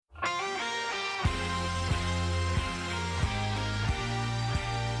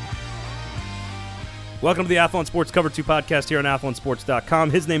Welcome to the Athlon Sports Cover 2 podcast here on athlonsports.com.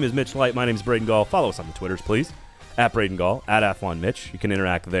 His name is Mitch Light. My name is Braden Gall. Follow us on the Twitters, please. At Braden Gall, at Athlon Mitch. You can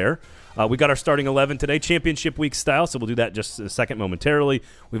interact there. We got our starting 11 today, championship week style, so we'll do that just a second momentarily.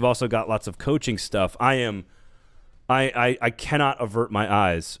 We've also got lots of coaching stuff. I cannot avert my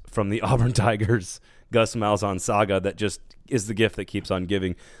eyes from the Auburn Tigers Gus Malzahn saga that just is the gift that keeps on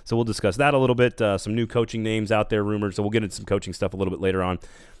giving. So we'll discuss that a little bit. Some new coaching names out there, rumored. So we'll get into some coaching stuff a little bit later on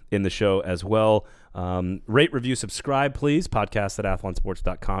in the show as well. Rate, review, subscribe, please. Podcast at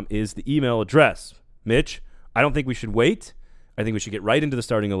athlonsports.com is the email address. Mitch, I don't think we should wait. I think we should get right into the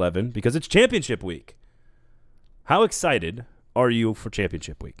starting 11 because it's championship week. How excited are you for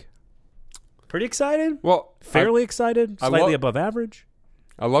championship week? Pretty excited? Well, fairly excited? Slightly above average?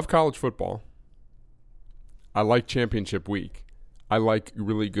 I love college football. I like championship week. I like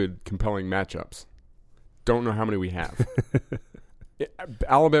really good, compelling matchups. Don't know how many we have.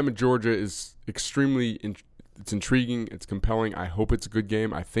 Alabama, Georgia is extremely it's intriguing. It's compelling. I hope it's a good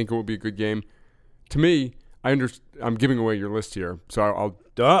game. I think it will be a good game. To me, I'm giving away your list here, so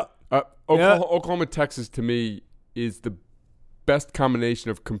Oklahoma, Texas, to me, is the best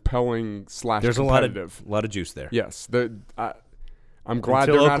combination of compelling / There's competitive. a lot of juice there. Yes, I'm glad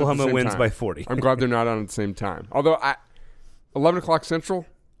Until they're not Oklahoma at the same wins time. by 40. I'm glad they're not on at the same time. Although 11 o'clock Central,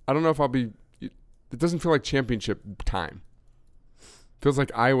 I don't know if I'll be. It doesn't feel like championship time. Feels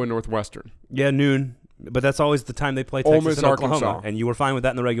like Iowa Northwestern. Yeah, noon. But that's always the time they play Texas Miss, and Oklahoma. Arkansas. And you were fine with that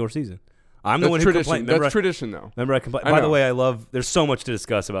in the regular season. I'm That's the one who tradition. complained. That's tradition, though. Remember, I complained. By the way, there's so much to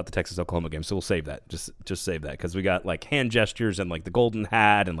discuss about the Texas-Oklahoma game, so we'll save that. Just save that because we got like hand gestures and like the golden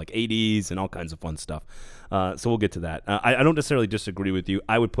hat and like 80s and all kinds of fun stuff. So we'll get to that. I don't necessarily disagree with you.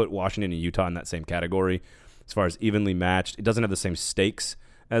 I would put Washington and Utah in that same category as far as evenly matched. It doesn't have the same stakes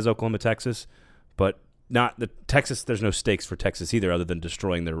as Oklahoma, Texas, but not the Texas. There's no stakes for Texas either, other than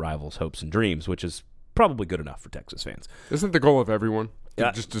destroying their rivals' hopes and dreams, which is probably good enough for Texas fans. Isn't the goal of everyone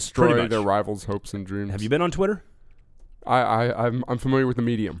to just destroy their rivals' hopes and dreams? Have you been on Twitter? I'm familiar with the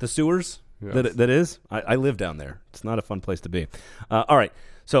medium. The sewers? Yes. That is? I live down there. It's not a fun place to be. All right,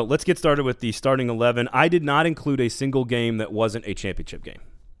 so let's get started with the starting 11. I did not include a single game that wasn't a championship game.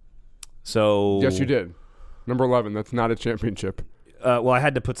 So Yes, you did. Number 11, that's not a championship. Well, I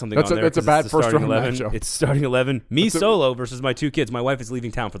had to put something on there. That's a bad first-round matchup. It's starting 11. Solo versus my two kids. My wife is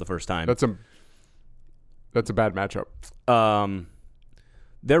leaving town for the first time. That's a bad matchup.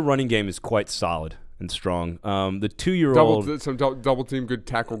 Their running game is quite solid and strong. The 2-year-old... Some double team, good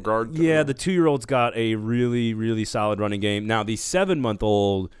tackle guard. Yeah, the 2-year-old's got a really, really solid running game. Now, the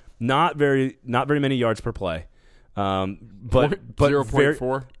 7-month-old, not very many yards per play. But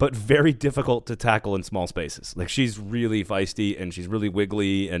 0.4, but very difficult to tackle in small spaces. Like she's really feisty and she's really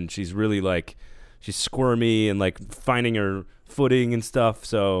wiggly and she's really like she's squirmy and like finding her footing and stuff.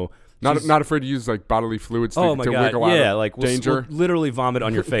 So not afraid to use like bodily fluids to wiggle out of danger. We'll literally vomit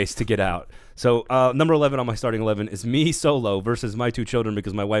on your face to get out. So number 11 on my starting 11 is me solo versus my two children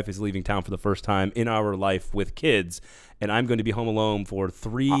because my wife is leaving town for the first time in our life with kids, and I'm going to be home alone for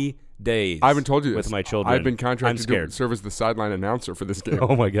 3 days. I haven't told you this. With my children. I've been contracted to serve as the sideline announcer for this game.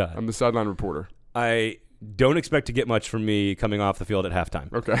 Oh my God. I'm the sideline reporter. I don't expect to get much from me coming off the field at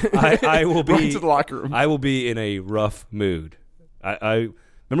halftime. Okay. I will be right to the locker room. I will be in a rough mood. I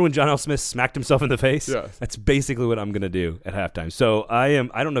remember when John L. Smith smacked himself in the face? Yes. That's basically what I'm going to do at halftime. So I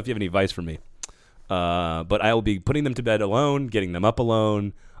don't know if you have any advice for me, but I will be putting them to bed alone, getting them up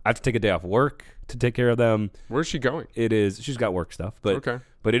alone. I have to take a day off work to take care of them. Where's she going? She's got work stuff, but okay.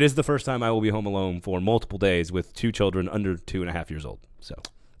 But it is the first time I will be home alone for multiple days with two children under 2.5 years old. So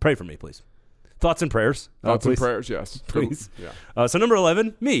pray for me, please. Thoughts and prayers. Thoughts and prayers, yes. Please. Yeah. So number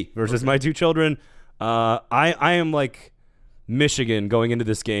 11, me versus my two children. I am like Michigan going into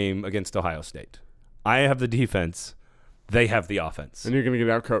this game against Ohio State. I have the defense. They have the offense. And you're going to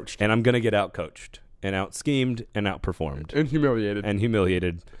get outcoached. And I'm going to get outcoached and out-schemed and outperformed. And humiliated. And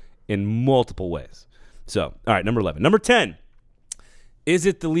humiliated in multiple ways. So, all right, number 11. Number 10. Is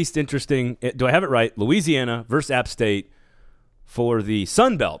it the least interesting? Do I have it right? Louisiana versus App State for the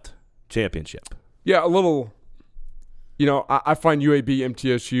Sun Belt Championship. Yeah, a little. You know, I find UAB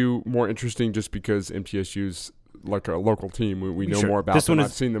MTSU more interesting just because MTSU's like a local team. We know more about them.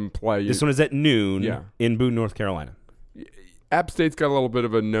 I've seen them play. This one is at noon in Boone, North Carolina. App State's got a little bit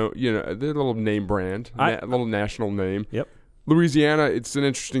of a they're a little name brand, a little national name. Yep. Louisiana, it's an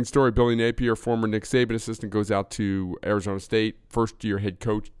interesting story. Billy Napier, former Nick Saban assistant, goes out to Arizona State. First-year head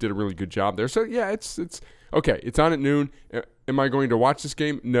coach, did a really good job there. So, yeah, it's okay. It's on at noon. Am I going to watch this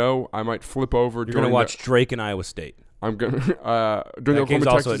game? No. I might flip over. You're going to watch Drake and Iowa State. I'm going to during the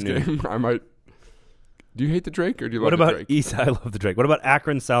Oklahoma-Texas game. I might. Do you hate the Drake or do you love the Drake? I love the Drake. What about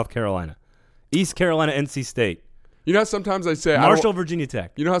Akron, South Carolina? East Carolina, NC State. You know how sometimes I say Marshall, Virginia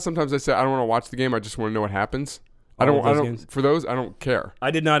Tech. You know how sometimes I say I don't want to watch the game. I just want to know what happens. Games? For those, I don't care.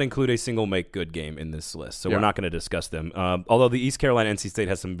 I did not include a single make-good game in this list, so Yeah. we're not going to discuss them. Although the East Carolina, NC State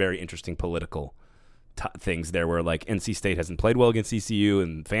has some very interesting political things there where like NC State hasn't played well against ECU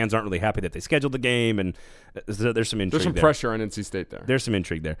and fans aren't really happy that they scheduled the game, and there's some intrigue. There's some pressure on NC State there. There's some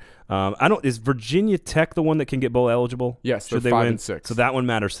intrigue there. Is Virginia Tech the one that can get bowl eligible? Yes, should they're they 5 win? and 6. So that one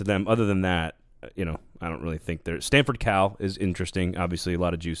matters to them. Other than that, I don't really think there. Stanford Cal is interesting. Obviously, a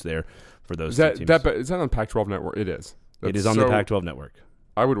lot of juice there for those two teams. Is that on Pac-12 network? It is. It is on the Pac-12 network.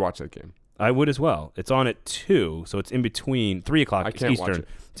 I would watch that game. I would as well. It's on at 2, so it's in between 3 o'clock. I can't Eastern. watch it.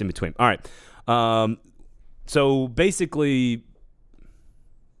 It's in between. All right. So basically,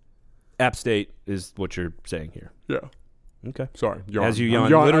 App State is what you're saying here. Yeah. Okay. Sorry. As you yawn,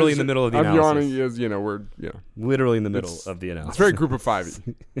 literally in the middle of the analysis. I'm yawning as, Literally in the middle of the analysis. It's very group of 5.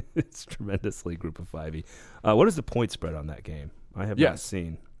 It's tremendously group of 5. What is the point spread on that game? I have not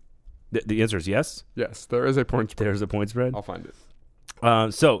seen. The answer is yes? Yes, there is a point spread. There's a point spread? I'll find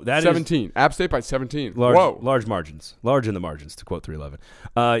it. So that 17. Is App State by 17. Large margins. Large in the margins, to quote 311.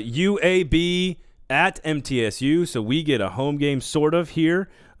 UAB at MTSU. So we get a home game sort of here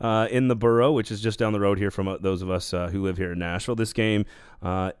in the borough, which is just down the road here from those of us who live here in Nashville. This game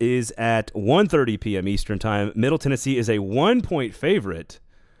is at 1:30 p.m. Eastern Time. Middle Tennessee is a 1-point favorite.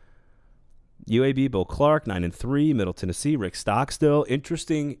 UAB, Bill Clark, 9-3. Middle Tennessee, Rick Stockstill.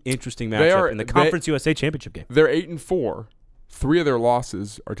 Interesting matchup in the Conference USA Championship game. They're 8-4. 3 of their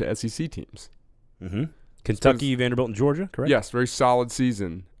losses are to SEC teams. Mm-hmm. Kentucky, Vanderbilt, and Georgia, correct? Yes, very solid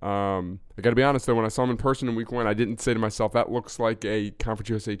season. I got to be honest, though, when I saw them in person in week 1, I didn't say to myself, that looks like a Conference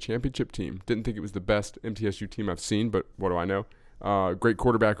USA Championship team. Didn't think it was the best MTSU team I've seen, but what do I know? Great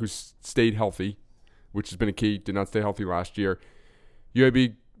quarterback who stayed healthy, which has been a key. Did not stay healthy last year.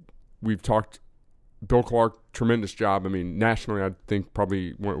 UAB, we've talked. Bill Clark, tremendous job. I mean, nationally, I think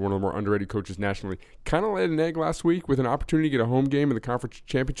probably one of the more underrated coaches nationally. Kind of laid an egg last week with an opportunity to get a home game in the conference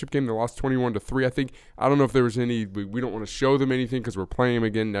championship game. They lost 21-3. I don't know if there was any. We don't want to show them anything because we're playing them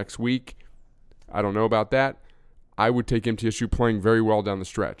again next week. I don't know about that. I would take MTSU playing very well down the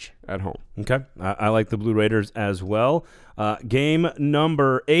stretch at home. Okay. I like the Blue Raiders as well. Game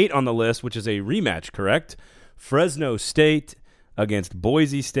number 8 on the list, which is a rematch, correct? Fresno State against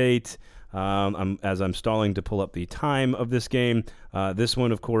Boise State. As I'm stalling to pull up the time of this game, this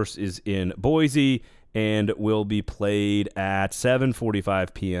one, of course, is in Boise and will be played at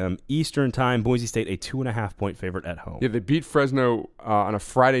 7:45 p.m. Eastern Time. Boise State, a 2.5-point favorite at home. Yeah, they beat Fresno on a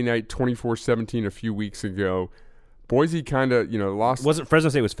Friday night 24-17 a few weeks ago. Boise kind of, lost. Wasn't Fresno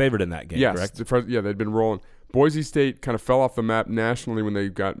State was favored in that game, yes, correct? They'd been rolling. Boise State kind of fell off the map nationally when they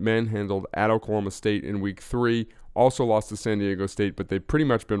got manhandled at Oklahoma State in week 3. Also lost to San Diego State, but they've pretty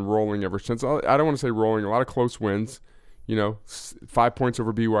much been rolling ever since. I don't want to say rolling. A lot of close wins. 5 points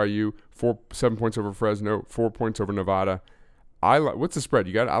over BYU, 7 points over Fresno, 4 points over Nevada. What's the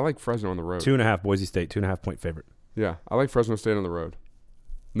spread? I like Fresno on the road. 2.5 Boise State, 2.5-point favorite. Yeah, I like Fresno State on the road.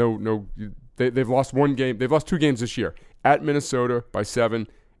 No, they've lost one game. They've lost 2 games this year. At Minnesota by 7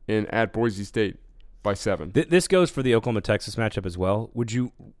 and at Boise State by 7. This goes for the Oklahoma-Texas matchup as well. Would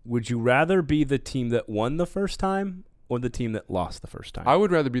you rather be the team that won the first time or the team that lost the first time? I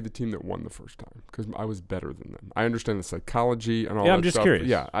would rather be the team that won the first time because I was better than them. I understand the psychology and all that stuff. Yeah, I'm just curious.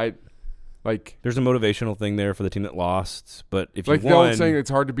 Yeah, there's a motivational thing there for the team that lost, but if you won, won, the old saying it's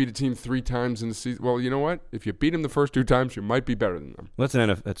hard to beat a team 3 times in the season. Well, you know what? If you beat them the first 2 times, you might be better than them. That's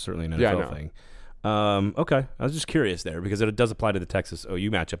certainly an NFL thing. Okay, I was just curious there because it does apply to the Texas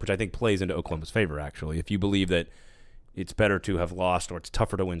OU matchup, which I think plays into Oklahoma's favor. Actually, if you believe that it's better to have lost or it's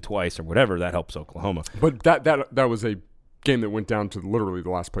tougher to win twice or whatever, that helps Oklahoma. But that was a game that went down to literally the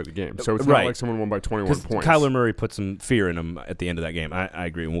last play of the game, so it's not like someone won by 21 points. Kyler Murray put some fear in them at the end of that game. I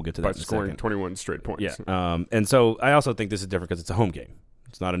agree, and we'll get to that by in a scoring second. 21 straight points. Yeah, and so I also think this is different because it's a home game.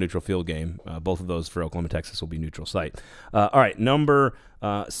 It's not a neutral field game. Both of those for Oklahoma, Texas will be neutral site. All right, number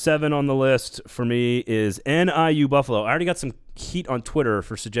 7 on the list for me is NIU Buffalo. I already got some heat on Twitter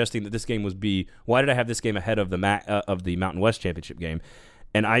for suggesting that this game why did I have this game ahead of the Mountain West Championship game?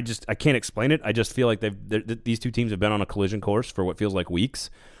 And I can't explain it. I just feel like these two teams have been on a collision course for what feels like weeks.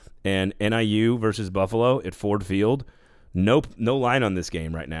 And NIU versus Buffalo at Ford Field, no line on this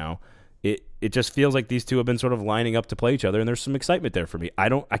game right now. It just feels like these two have been sort of lining up to play each other, and there's some excitement there for me. I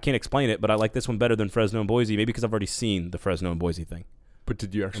can't explain it, but I like this one better than Fresno and Boise, maybe because I've already seen the Fresno and Boise thing. But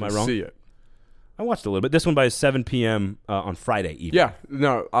did you actually see it? I watched a little bit. This one by 7 p.m. On Friday evening. Yeah,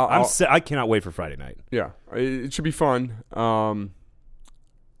 no, I cannot wait for Friday night. Yeah, it should be fun.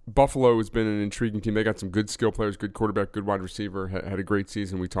 Buffalo has been an intriguing team. They got some good skill players, good quarterback, good wide receiver, had a great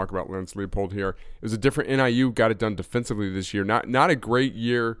season. We talk about Lance Leopold here. It was a different NIU, got it done defensively this year. Not a great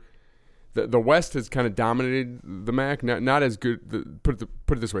year. The West has kind of dominated the MAC. Not as good. Put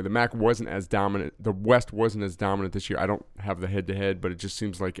it this way: the MAC wasn't as dominant. The West wasn't as dominant this year. I don't have the head-to-head, but it just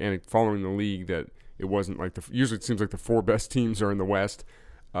seems like, following the league, that it wasn't like usually it seems like the 4 best teams are in the West.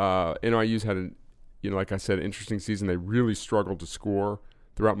 NIU's had like I said, interesting season. They really struggled to score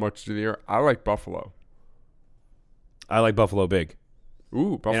throughout much of the year. I like Buffalo. I like Buffalo big.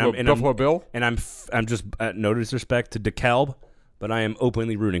 Ooh, Buffalo Bill. And I'm just no disrespect to DeKalb, but I am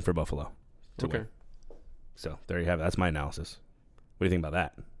openly rooting for Buffalo to win. So there you have it. That's my analysis. What do you think about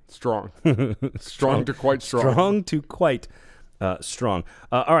that? Strong. Strong to quite strong. Strong to quite strong.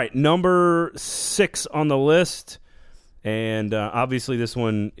 All right, number 6 on the list. And obviously this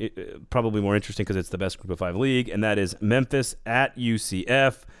one probably more interesting because it's the best Group of 5 league, and that is Memphis at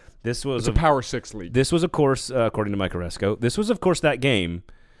UCF. It's a Power 6 league. This was, of course, according to Mike Oresco, this was, of course, that game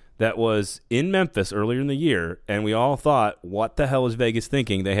that was in Memphis earlier in the year, and we all thought, what the hell is Vegas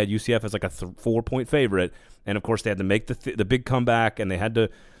thinking? They had UCF as like a 4-point favorite, and, of course, they had to make the big comeback, and they had to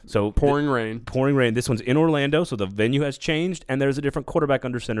pouring rain. This one's in Orlando, so the venue has changed, and there's a different quarterback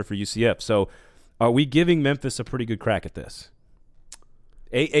under center for UCF. So are we giving Memphis a pretty good crack at this?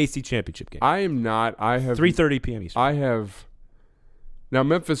 AAC championship game. I am not. I have 3:30 p.m. Eastern. Now,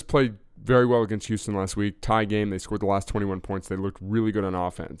 Memphis played very well against Houston last week. Tie game. They scored the last 21 points. They looked really good on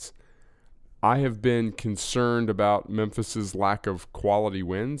offense. I have been concerned about Memphis's lack of quality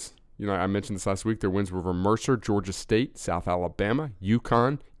wins. I mentioned this last week. Their wins were over Mercer, Georgia State, South Alabama,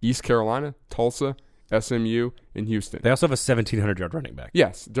 UConn, East Carolina, Tulsa, SMU, and Houston. They also have a 1,700-yard running back.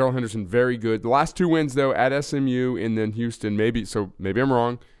 Yes, Darrell Henderson, very good. The last 2 wins, though, at SMU and then Houston. Maybe I'm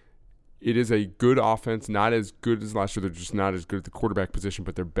wrong. It is a good offense, not as good as last year. They're just not as good at the quarterback position,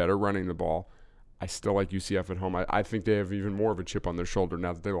 but they're better running the ball. I still like UCF at home. I think they have even more of a chip on their shoulder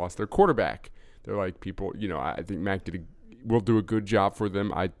now that they lost their quarterback. They're like people, I think Mac will do a good job for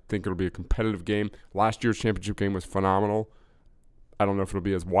them. I think it'll be a competitive game. Last year's championship game was phenomenal. I don't know if it'll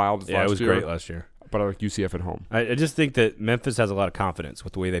be as wild as last year. Yeah, it was great last year. But I like UCF at home. I just think that Memphis has a lot of confidence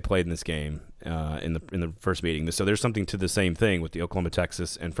with the way they played in this game in the first meeting. So there's something to the same thing with the Oklahoma,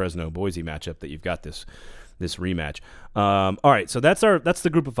 Texas, and Fresno Boise matchup that you've got this rematch. All right, so that's the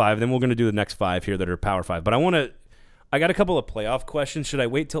Group of 5. Then we're going to do the next 5 here that are Power 5. But I got a couple of playoff questions. Should I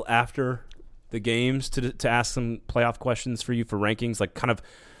wait till after the games to ask some playoff questions for you for rankings? Like kind of.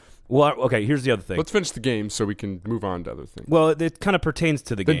 Well, okay. Here's the other thing. Let's finish the game so we can move on to other things. Well, it kind of pertains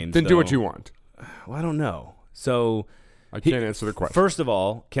to the games. Then do what you want. Well, I don't know. So I can't answer the question. First of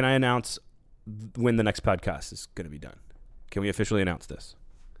all, can I announce when the next podcast is going to be done? Can we officially announce this?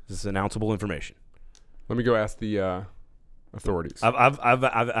 This is announceable information. Let me go ask the authorities. I've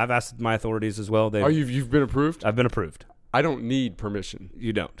asked my authorities as well. You've been approved? I've been approved. I don't need permission.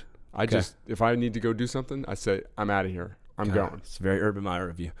 You don't. Just if I need to go do something, I say I'm out of here. I'm going. It's very Urban Meyer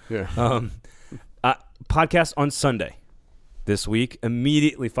of you. Yeah. Podcast on Sunday. This week,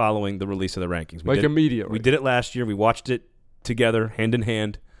 immediately following the release of the rankings. Immediately. We did it last year. We watched it together, hand in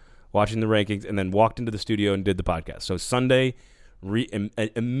hand, watching the rankings, and then walked into the studio and did the podcast. So Sunday,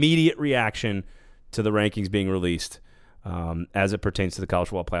 immediate reaction to the rankings being released as it pertains to the college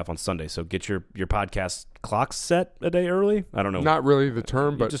football playoff on Sunday. So get your podcast clocks set a day early. I don't know. Not really the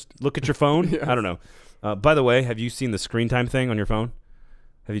term, but just look at your phone. Yes. I don't know. By the way, have you seen the screen time thing on your phone?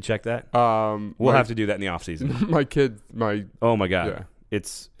 Have you checked that? We'll have to do that in the off season. Oh my God. Yeah.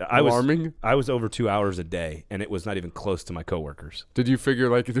 It's alarming. I was over 2 hours a day, and it was not even close to my coworkers. Did you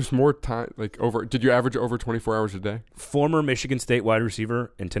figure there's more time did you average over 24 hours a day? Former Michigan State wide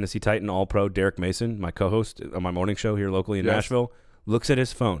receiver and Tennessee Titan All-Pro Derek Mason, my co-host on my morning show here locally in Nashville, looks at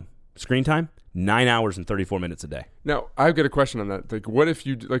his phone. Screen time, 9 hours and 34 minutes a day. Now, I've got a question on that. What if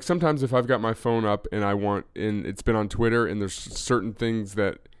you sometimes if I've got my phone up and it's been on Twitter and there's certain things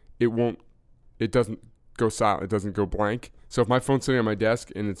that it doesn't go silent, it doesn't go blank. So if my phone's sitting on my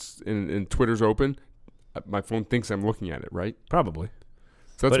desk and Twitter's open, my phone thinks I'm looking at it, right? Probably.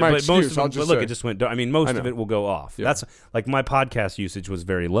 So that's my excuse. It just went. I mean, most of it will go off. Yeah. That's like my podcast usage was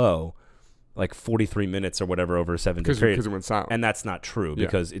very low. Like 43 minutes or whatever over a 7-day period. Because it went silent. And that's not true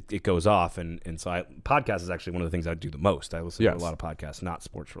because it goes off. And so podcast is actually one of the things I do the most. I listen to a lot of podcasts, not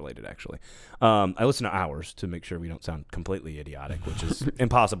sports related, actually. I listen to ours to make sure we don't sound completely idiotic, which is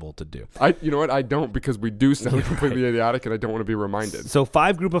impossible to do. You know what? I don't because we do sound completely idiotic and I don't want to be reminded. So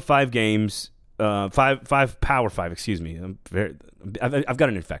 5 Group of 5 games, 5 Power 5, excuse me. I've got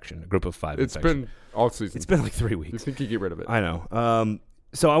an infection, a Group of 5 infection. It's been all season. It's been like 3 weeks. You think you get rid of it? I know.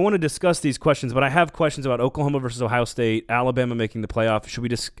 So I want to discuss these questions, but I have questions about Oklahoma versus Ohio State, Alabama making the playoff. Should we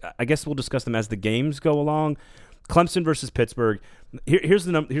I guess we'll discuss them as the games go along. Clemson versus Pittsburgh. Here's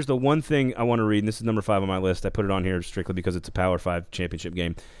the one thing I want to read, and this is number 5 on my list. I put it on here strictly because it's a Power 5 championship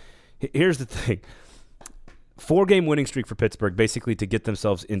game. Here's the thing. 4-game winning streak for Pittsburgh, basically to get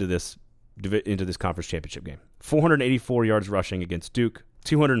themselves into this conference championship game. 484 yards rushing against Duke,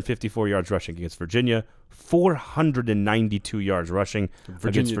 254 yards rushing against Virginia, 492 yards rushing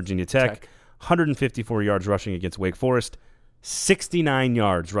against Virginia Tech, 154 yards rushing against Wake Forest, 69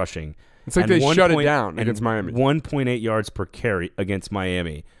 yards rushing. It's like they shut it down against Miami. 1.8 yards per carry against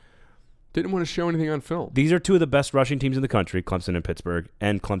Miami. Didn't want to show anything on film. These are two of the best rushing teams in the country, Clemson and Pittsburgh,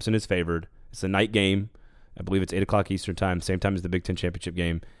 and Clemson is favored. It's a night game. I believe it's 8 o'clock Eastern time, same time as the Big Ten championship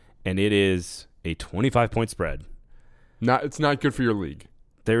game, and it is a 25-point spread. It's not good for your league.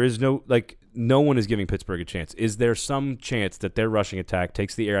 There is no one is giving Pittsburgh a chance. Is there some chance that their rushing attack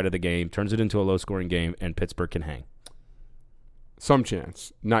takes the air out of the game, turns it into a low-scoring game, and Pittsburgh can hang? Some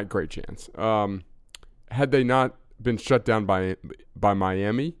chance, not great chance. Had they not been shut down by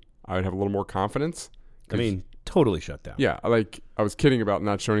Miami, I would have a little more confidence. I mean, totally shut down. Yeah, I was kidding about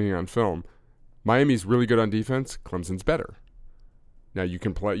not showing anything on film. Miami's really good on defense. Clemson's better. Now you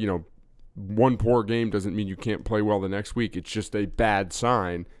can play, one poor game doesn't mean you can't play well the next week. It's just a bad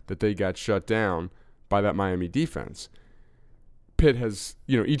sign that they got shut down by that Miami defense. Pitt has,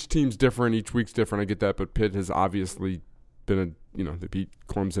 each team's different, each week's different. I get that, but Pitt has obviously been they beat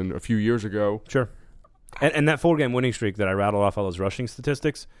Clemson a few years ago. Sure. And that 4-game winning streak that I rattled off all those rushing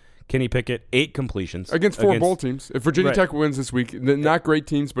statistics, Kenny Pickett, 8 completions. Against 4 bowl teams. If Virginia Tech wins this week, not great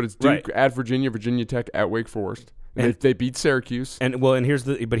teams, but it's Duke at Virginia Tech at Wake Forest. And they beat Syracuse. Here's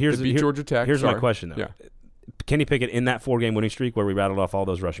Georgia Tech. Here's my question though. Yeah. Kenny Pickett in that 4-game winning streak where we rattled off all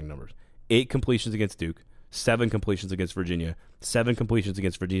those rushing numbers. 8 completions against Duke, 7 completions against Virginia, 7 completions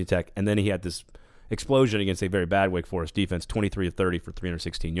against Virginia Tech, and then he had this explosion against a very bad Wake Forest defense, 23 of 30 for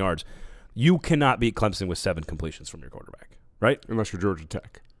 316 yards. You cannot beat Clemson with 7 completions from your quarterback, right? Unless you're Georgia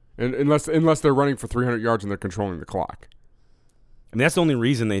Tech. And unless they're running for 300 yards and they're controlling the clock. I mean, that's the only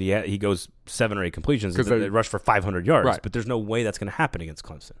reason that he goes 7 or 8 completions because they rush for 500 yards. Right. But there's no way that's going to happen against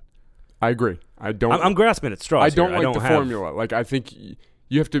Clemson. I agree. I'm grasping at straws. I don't like the formula. I think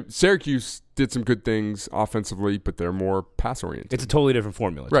you have to. Syracuse did some good things offensively, but they're more pass oriented. It's a totally different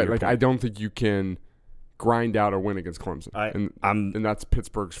formula, right? I don't think you can grind out a win against Clemson, and that's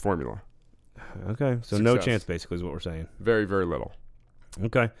Pittsburgh's formula. Okay, so no chance, basically, is what we're saying. Very, very little.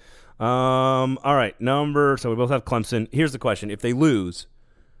 Okay. All right. So we both have Clemson. Here's the question. If they lose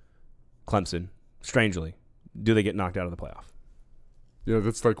Clemson, strangely, do they get knocked out of the playoff? Yeah,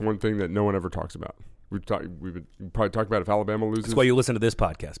 that's one thing that no one ever talks about. We would probably talk about if Alabama loses. That's why you listen to this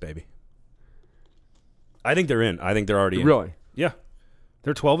podcast, baby. I think they're in. I think they're already in. Really? Yeah.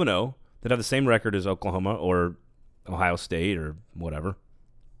 They're 12-0. They'd have the same record as Oklahoma or Ohio State or whatever.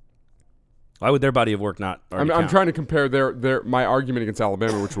 Why would their body of work not already I'm trying to compare my argument against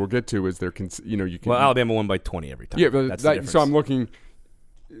Alabama, which we'll get to, is you can. Well, Alabama won by 20 every time. Yeah, but so I'm looking.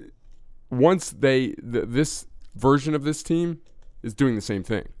 Once this version of this team is doing the same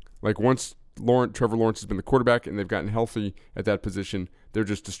thing. Once Trevor Lawrence has been the quarterback and they've gotten healthy at that position, they're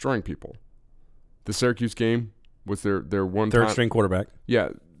just destroying people. The Syracuse game was their one third string quarterback. Yeah,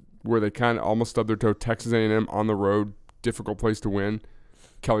 where they kind of almost stubbed their toe. Texas A&M on the road, difficult place to win.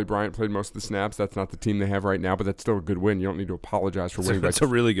 Kelly Bryant played most of the snaps. That's not the team they have right now, but that's still a good win. You don't need to apologize for winning. That's a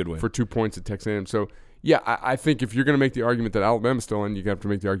really good win. For 2 points at Texas A&M. So, yeah, I think if you're going to make the argument that Alabama's still in, you have to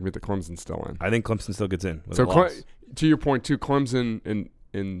make the argument that Clemson's still in. I think Clemson still gets in. So, to your point, too, Clemson,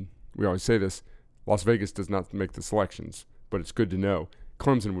 and we always say this, Las Vegas does not make the selections, but it's good to know.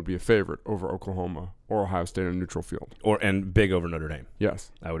 Clemson would be a favorite over Oklahoma or Ohio State on a neutral field. And big over Notre Dame.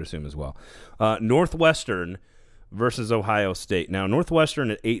 Yes. I would assume as well. Northwestern versus Ohio State. Now,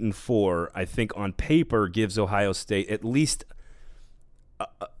 Northwestern at 8-4, I think on paper gives Ohio State at least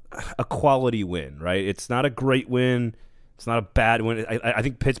a quality win, right? It's not a great win. It's not a bad win. I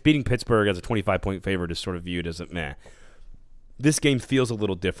think beating Pittsburgh as a 25-point favorite is sort of viewed as a meh. This game feels a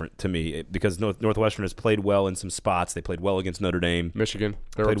little different to me because Northwestern has played well in some spots. They played well against Notre Dame. Michigan.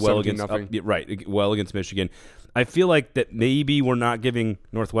 They played well against well against Michigan. I feel like that maybe we're not giving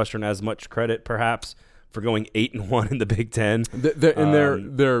Northwestern as much credit, perhaps, for going 8-1 in the Big Ten. They're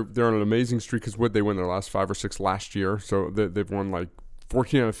on an amazing streak because they win their last 5 or 6 last year. So they've won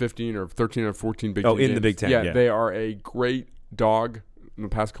 14 out of 15 or 13 out of 14 Big Ten games. The Big Ten. Yeah, they are a great dog in the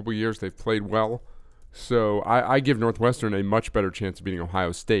past couple of years. They've played well. So I give Northwestern a much better chance of beating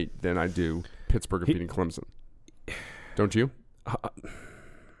Ohio State than I do Pittsburgh of beating Clemson. Don't you?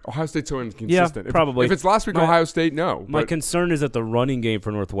 Ohio State's so inconsistent. Probably. If it's last week, Ohio State, no. My concern is that the running game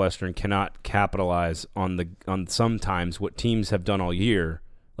for Northwestern cannot capitalize on sometimes what teams have done all year,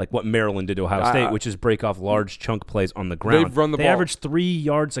 like what Maryland did to Ohio State, which is break off large chunk plays on the ground. They've run the ball. They average 3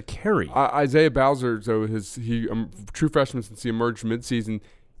 yards a carry. Isaiah Bowser, so true freshman since he emerged midseason,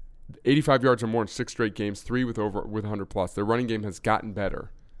 85 yards or more in 6 straight games, 3 with 100 plus. Their running game has gotten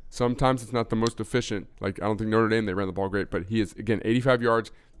better. Sometimes it's not the most efficient. Like I don't think Notre Dame, they ran the ball great, but he is again 85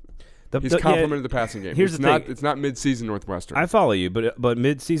 yards. He's complemented the passing game. Here's the thing. It's not midseason Northwestern. I follow you, but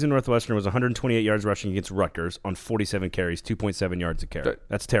midseason Northwestern was 128 yards rushing against Rutgers on 47 carries, 2.7 yards a carry.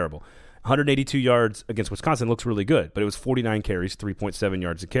 That's terrible. 182 yards against Wisconsin looks really good, but it was 49 carries, 3.7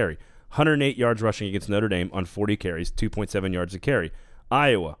 yards a carry. 108 yards rushing against Notre Dame on 40 carries, 2.7 yards a carry.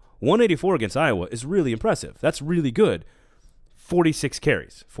 Iowa, 184 against Iowa is really impressive. That's really good. 46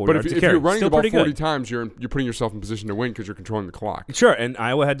 carries, 4 yards a carry. But if you're running Still the ball 40 good. times, you're putting yourself in position to win because you're controlling the clock. Sure, and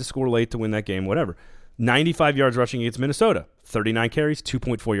Iowa had to score late to win that game, whatever. 95 yards rushing against Minnesota, 39 carries,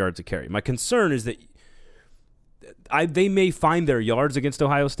 2.4 yards a carry. My concern is that they may find their yards against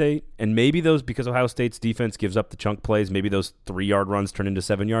Ohio State, and maybe those, because Ohio State's defense gives up the chunk plays, maybe those 3-yard runs turn into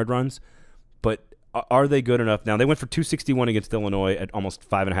 7-yard runs. But are they good enough? Now, they went for 261 against Illinois at almost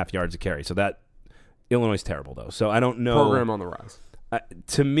 5.5 yards a carry, so that Illinois is terrible, though. So I don't know. Program on the rise.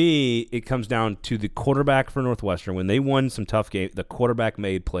 To me, it comes down to the quarterback for Northwestern. When they won some tough games, the quarterback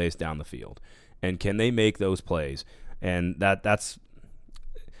made plays down the field. And can they make those plays? And that's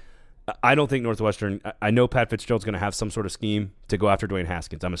 – I don't think Northwestern – I know Pat Fitzgerald's going to have some sort of scheme to go after Dwayne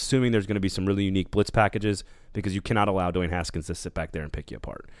Haskins. I'm assuming there's going to be some really unique blitz packages because you cannot allow Dwayne Haskins to sit back there and pick you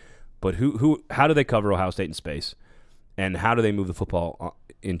apart. But how do they cover Ohio State in space? And how do they move the football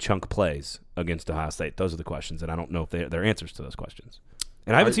in chunk plays against Ohio State? Those are the questions, and I don't know if there are answers to those questions.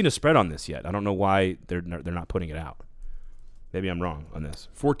 And I haven't seen a spread on this yet. I don't know why they're not putting it out. Maybe I'm wrong on this.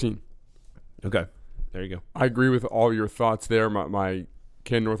 14. Okay, there you go. I agree with all your thoughts there.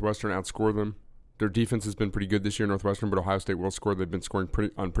 Can Northwestern outscore them? Their defense has been pretty good this year, Northwestern, but Ohio State will score. They've been scoring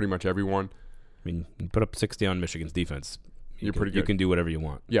on pretty much everyone. I mean, you put up 60 on Michigan's defense. You're pretty good. You can do whatever you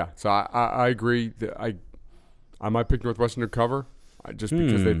want. Yeah, so I agree. I might pick Northwestern to cover just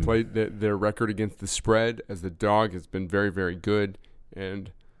because they played their record against the spread as the dog has been very, very good.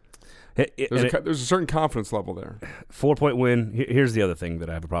 And there's a certain confidence level there. 4-point win. Here's the other thing that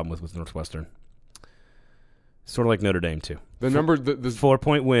I have a problem with Northwestern. Sort of like Notre Dame, too. The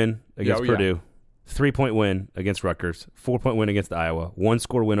 4-point win against Purdue. 3-point win against Rutgers. 4-point win against Iowa.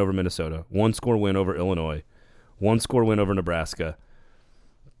 1-score win over Minnesota. 1-score win over Illinois. 1-score win over Nebraska.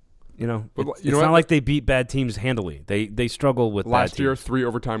 It's not like they beat bad teams handily. They struggle with last bad year, teams. 3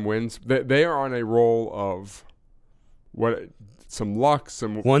 overtime wins. They are on a roll of some luck,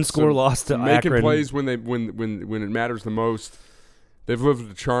 some one-score loss to making Akron. plays when it matters the most. They've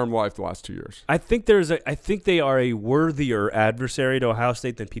lived a charmed life the last 2 years. I think they are a worthier adversary to Ohio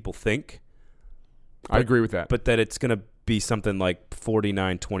State than people think. I agree with that. But that it's going to be something like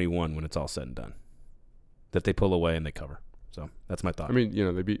 49-21 when it's all said and done. That they pull away and they cover. So that's my thought. I mean,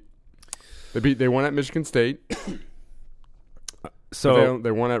 they won at Michigan State. So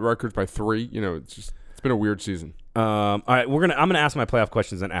they won at Rutgers by 3. It's been a weird season. All right, I'm gonna ask my playoff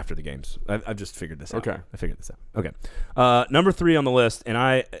questions then after the games. I've just figured this out. Okay, I figured this out. Okay, number 3 on the list,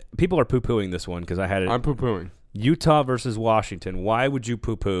 and people are poo-pooing this one because I had it. I'm poo-pooing Utah versus Washington. Why would you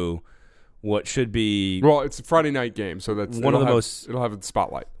poo-poo what should be? Well, it's a Friday night game, so it'll have a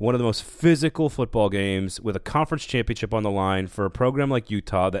spotlight. One of the most physical football games with a conference championship on the line for a program like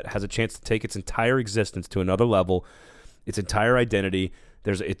Utah that has a chance to take its entire existence to another level, its entire identity.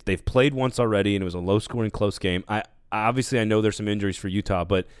 They've played once already, and it was a low-scoring, close game. I know there's some injuries for Utah,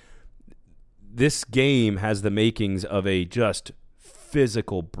 but this game has the makings of a just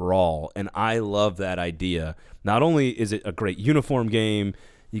physical brawl, and I love that idea. Not only is it a great uniform game,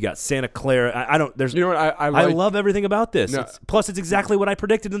 you got Santa Clara. I love everything about this. No, Plus, it's exactly what I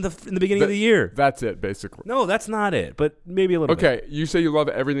predicted in the beginning of the year. That's it, basically. No, that's not it, but maybe a little bit. Okay, you say you love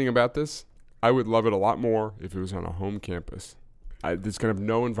everything about this. I would love it a lot more if it was on a home campus. It's going to have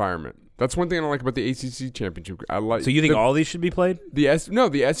no environment. That's one thing I don't like about the ACC championship. So you think all these should be played? The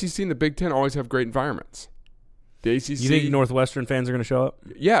SEC and the Big Ten always have great environments. The ACC. You think Northwestern fans are going to show up?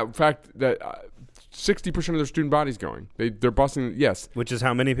 Yeah, in fact, that 60% of their student body's going. They're busting. Yes, which is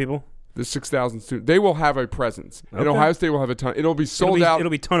how many people? There's 6,000 students. They will have a presence, and Ohio State will have a ton. It'll be sold out.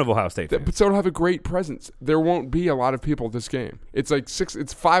 It'll be a ton of Ohio State fans. But so it'll have a great presence. There won't be a lot of people at this game. It's like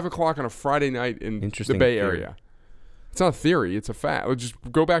 5 o'clock on a Friday night in the Bay Area. It's not a theory. It's a fact. Just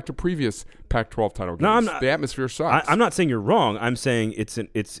go back to previous Pac-12 title games. No, I'm not, the atmosphere sucks. I'm not saying you're wrong. I'm saying it's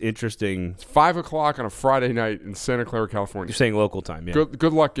interesting. It's 5 o'clock on a Friday night in Santa Clara, California. You're saying local time, yeah.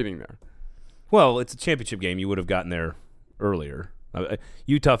 Good luck getting there. Well, it's a championship game. You would have gotten there earlier.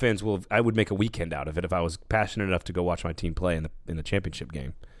 Utah fans I would make a weekend out of it if I was passionate enough to go watch my team play in the championship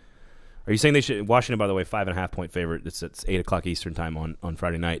game. Are you saying they should? Washington, by the way, 5.5-point favorite. It's 8 o'clock Eastern time on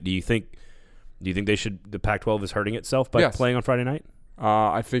Friday night. Do you think they should? The Pac-12 is hurting itself by playing on Friday night.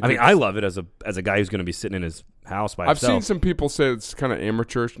 I mean, I love it as a guy who's going to be sitting in his house by himself. I've seen some people say it's kind of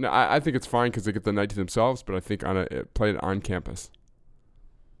amateurish. No, I think it's fine because they get the night to themselves. But I think play it on campus.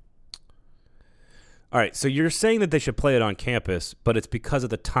 All right, so you're saying that they should play it on campus, but it's because of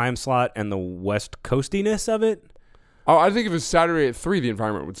the time slot and the West Coastiness of it? Oh, I think if it was Saturday at 3, the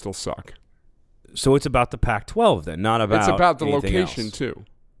environment would still suck. So it's about the Pac-12 then, not about It's about the anything location, else. too.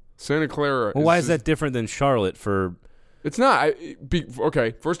 Santa Clara. Well, why is that different than Charlotte for... It's not.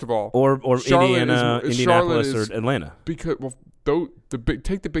 Okay, first of all... Or Indiana, Indianapolis, is, or Atlanta. Because,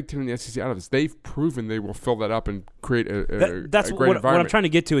 take the Big Ten and the SEC out of this. They've proven they will fill that up and create a great environment. What I'm trying to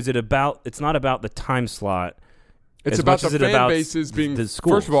get to is it's not about the time slot. It's about the fan bases being...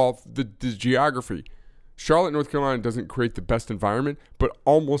 First of all, the geography. Charlotte, North Carolina doesn't create the best environment, but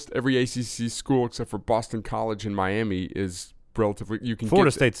almost every ACC school except for Boston College and Miami is relatively... Florida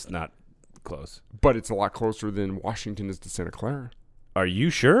State's not close. But it's a lot closer than Washington is to Santa Clara. Are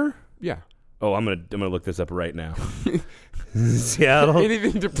you sure? Yeah. Oh, I'm gonna look this up right now. Seattle.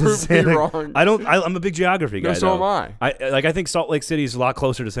 Anything to prove me wrong. I'm a big geography guy. No, so am I. I think Salt Lake City is a lot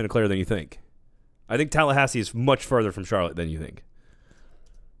closer to Santa Clara than you think. I think Tallahassee is much further from Charlotte than you think.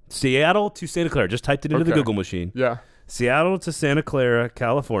 Seattle to Santa Clara. Just typed it into the Google machine. Yeah. Seattle to Santa Clara,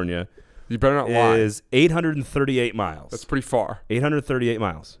 California. You better not lie. Is 838 miles. That's pretty far. 838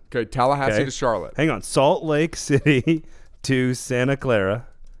 miles. Okay, Tallahassee to Charlotte. Hang on. Salt Lake City to Santa Clara.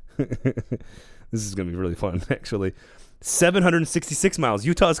 This is going to be really fun, actually. 766 miles.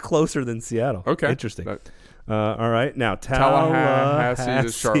 Utah is closer than Seattle. Okay. Interesting. All right. Now, Tallahassee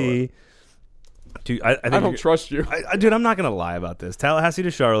to Charlotte. I don't trust you. Dude, I'm not going to lie about this. Tallahassee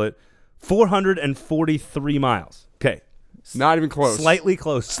to Charlotte, 443 miles. Okay. Not even close. Slightly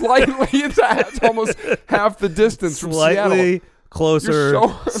close. Slightly. It's almost half the distance from Seattle.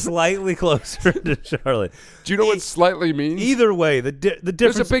 Slightly closer to Charlotte. Do you know what slightly means? Either way, the difference.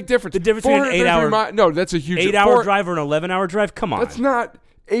 There's a big difference. The difference between an 8 hour. No, that's a huge. 8 hour drive or an 11-hour drive. Come on. That's not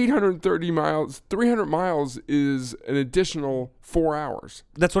 830 miles. 300 miles is an additional 4 hours.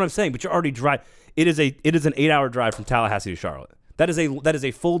 That's what I'm saying. But you're already driving. It is an 8 hour drive from Tallahassee to Charlotte. That is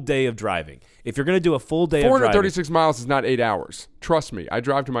a full day of driving. If you're going to do a full day of driving, 436 miles is not 8 hours. Trust me. I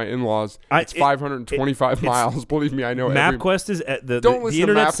drive to my in-laws. It's 525 miles. Believe me, I know. MapQuest is the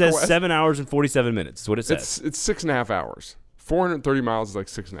internet says 7 hours and 47 minutes. Is what it says. It's 6.5 hours. 430 miles is like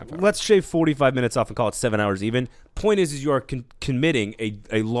 6.5 hours. Let's shave 45 minutes off and call it 7 hours even. Point is you are committing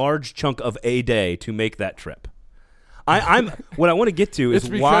a large chunk of a day to make that trip. What I want to get to is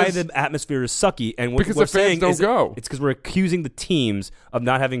why the atmosphere is sucky, and what we're saying don't go. It's because we're accusing the teams of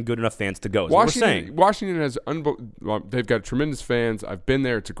not having good enough fans to go. Washington has they've got tremendous fans. I've been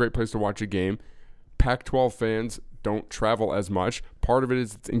there. It's a great place to watch a game. Pac-12 fans don't travel as much. Part of it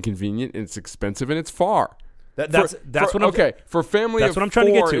is it's inconvenient and it's expensive and it's far. That's what I'm okay. For family that's of what I'm trying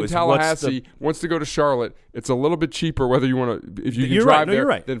to get to in is Tallahassee wants to go to Charlotte. It's a little bit cheaper whether you want to if you can you're drive right. No, there you're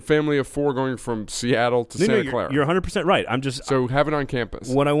right. than family of 4 going from Seattle to Santa Clara. You're 100% right. I'm just so have it on campus.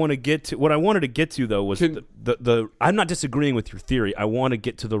 What I wanted to get to though was the I'm not disagreeing with your theory. I want to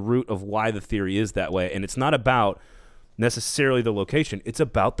get to the root of why the theory is that way, and it's not about necessarily the location. It's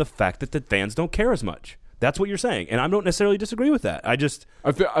about the fact that the fans don't care as much. That's what you're saying, and I don't necessarily disagree with that. I just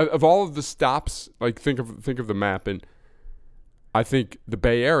of all of the stops, like think of the map, and I think the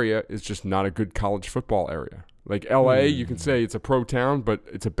Bay Area is just not a good college football area. Like L.A., you can say it's a pro town, but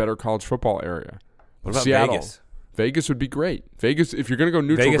it's a better college football area. What about Seattle? Vegas? Vegas would be great. Vegas, if you're going to go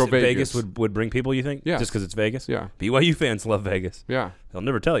neutral, go Vegas. Vegas would bring people, you think? Yeah. Just because it's Vegas? Yeah. BYU fans love Vegas. Yeah. They'll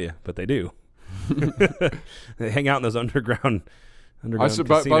never tell you, but they do. They hang out in those underground casinos.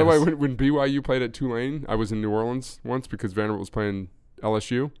 By the way, when BYU played at Tulane, I was in New Orleans once because Vanderbilt was playing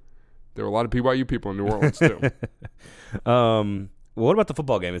LSU. There were a lot of BYU people in New Orleans, too. Well, what about the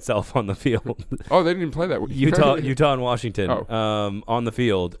football game itself on the field? Oh, they didn't even play that week. Utah and Washington on the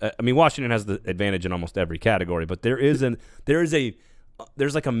field. I mean, Washington has the advantage in almost every category, but there's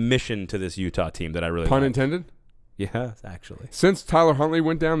like a mission to this Utah team that I really Pun like. intended? Yeah, actually. Since Tyler Huntley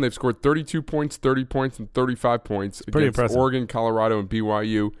went down, they've scored 32 points, 30 points, and 35 points pretty against impressive. Oregon, Colorado, and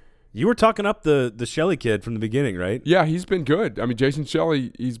BYU. You were talking up the Shelley kid from the beginning, right? Yeah, he's been good. I mean, Jason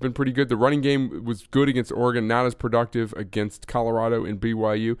Shelley, he's been pretty good. The running game was good against Oregon, not as productive against Colorado and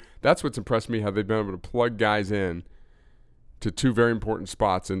BYU. That's what's impressed me, how they've been able to plug guys in to two very important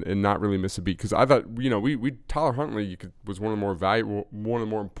spots and not really miss a beat. Because I thought, Tyler Huntley was one of the more valuable, one of the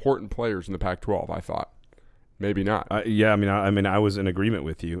more important players in the Pac-12. I thought, maybe not. I was in agreement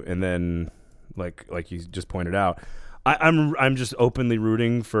with you, and then like you just pointed out, I'm just openly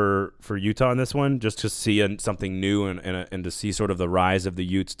rooting for Utah in this one, just to see something new and to see sort of the rise of the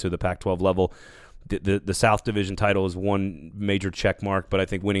Utes to the Pac-12 level. The South Division title is one major check mark, but I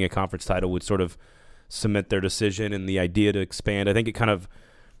think winning a conference title would sort of cement their decision and the idea to expand. I think it kind of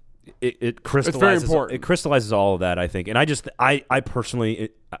it crystallizes. It's very important. It crystallizes all of that, I think. And I personally,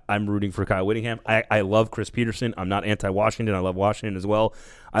 I'm rooting for Kyle Whittingham. I love Chris Peterson. I'm not anti-Washington. I love Washington as well.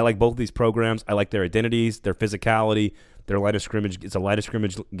 I like both of these programs. I like their identities, their physicality, their line of scrimmage. It's a line of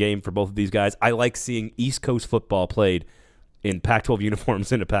scrimmage game for both of these guys. I like seeing East Coast football played in Pac-12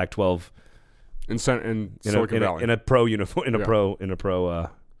 uniforms in a Pac-12 in Silicon Valley in a pro uniform in a pro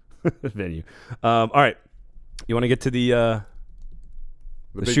venue. All right, you want to get to the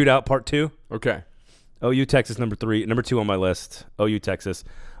shootout part 2? Okay. OU Texas number 2 on my list. OU Texas.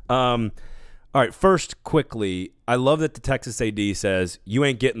 All right, first quickly, I love that the Texas AD says you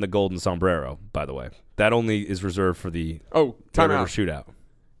ain't getting the golden sombrero. By the way, that only is reserved for the timeout shootout.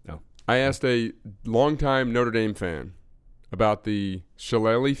 No, I asked a longtime Notre Dame fan about the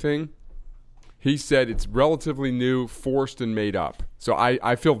shillelagh thing. He said it's relatively new, forced, and made up. So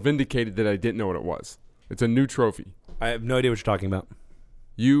I feel vindicated that I didn't know what it was. It's a new trophy. I have no idea what you're talking about.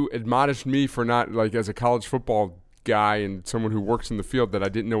 You admonished me for not, like, as a college football guy and someone who works in the field, that I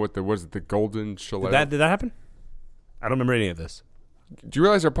didn't know what the golden shillelagh. Did that happen? I don't remember any of this. Do you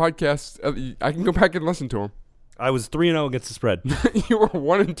realize our podcast, I can go back and listen to them. I was 3-0 against the spread. You were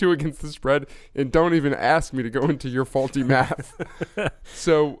 1-2 against the spread, and don't even ask me to go into your faulty math.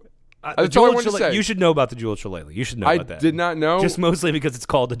 So... that's all I want to say. You should know about the jeweled shillelagh. You should know about that. I did not know. Just mostly because it's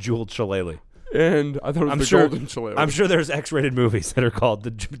called the jeweled shillelagh. And I thought it was golden shillelagh. I'm sure there's X-rated movies that are called the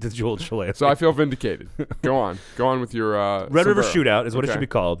jeweled shillelagh. So I feel vindicated. Go on with your Red River Shootout is what it should be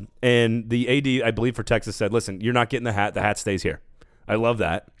called. And the AD, I believe, for Texas said, "Listen, you're not getting the hat. The hat stays here." I love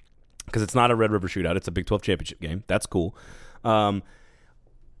that because it's not a Red River Shootout. It's a Big 12 championship game. That's cool. And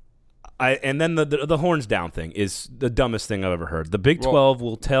then the horns down thing is the dumbest thing I've ever heard. The Big 12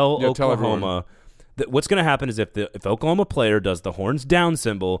 will tell Oklahoma that what's going to happen is if Oklahoma player does the horns down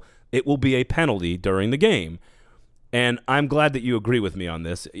symbol, it will be a penalty during the game. And I'm glad that you agree with me on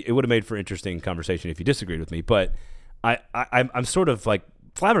this. It would have made for interesting conversation if you disagreed with me, but I'm sort of like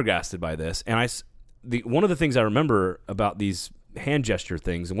flabbergasted by this. And one of the things I remember about these hand gesture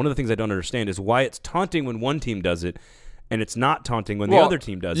things, and one of the things I don't understand is why it's taunting when one team does it, and it's not taunting when the other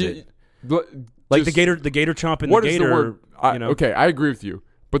team does it. Like the gator chomp and the gator. The word? Okay, I agree with you.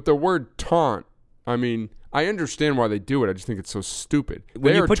 But the word taunt, I mean, I understand why they do it. I just think it's so stupid.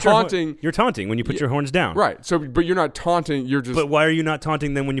 You're taunting when you put your horns down. Right. So, but you're not taunting. You're just. But why are you not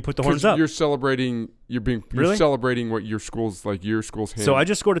taunting then when you put the horns up? You're celebrating. You're celebrating what your school's hand. So I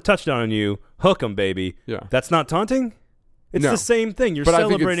just scored a touchdown on you. Hook 'em, baby. Yeah. That's not taunting. It's the same thing. You're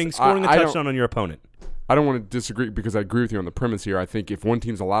celebrating scoring a touchdown on your opponent. I don't want to disagree because I agree with you on the premise here. I think if one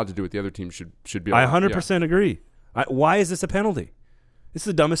team's allowed to do it, the other team should be allowed. I 100% agree. Why is this a penalty? This is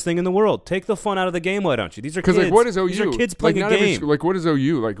the dumbest thing in the world. Take the fun out of the game, why don't you? These are kids. Like, what is OU? These are kids playing a game. What is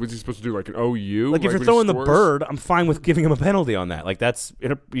OU? Like, was he supposed to do like an OU? Like if you're throwing the bird, I'm fine with giving him a penalty on that. Like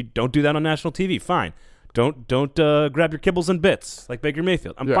you don't do that on national TV. Fine. Don't grab your kibbles and bits like Baker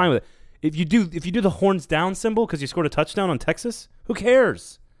Mayfield. I'm fine with it. If you do the horns down symbol because you scored a touchdown on Texas, who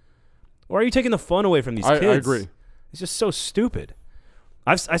cares? Why are you taking the fun away from these kids? I agree. It's just so stupid.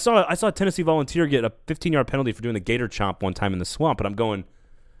 I saw a Tennessee Volunteer get a 15-yard penalty for doing the gator chomp one time in the swamp, and I'm going,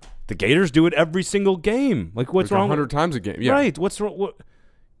 the Gators do it every single game. Like, what's wrong? 100 times a game. Yeah. Right. What's wrong?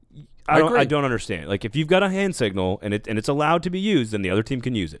 I don't understand. Like, if you've got a hand signal and it's allowed to be used, then the other team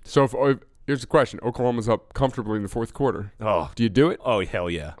can use it. So here's the question: Oklahoma's up comfortably in the fourth quarter. Oh, do you do it? Oh, hell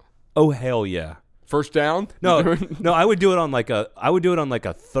yeah. Oh, hell yeah. First down? No. I would do it on like a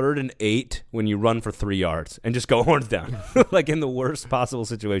 3rd and 8 when you run for 3 yards and just go horns down, like in the worst possible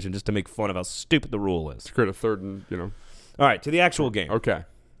situation, just to make fun of how stupid the rule is. To create a 3rd and All right, to the actual game. Okay.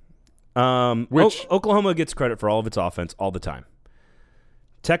 Oklahoma gets credit for all of its offense all the time.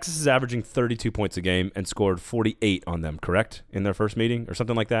 Texas is averaging 32 points a game and scored 48 on them, correct? In their first meeting or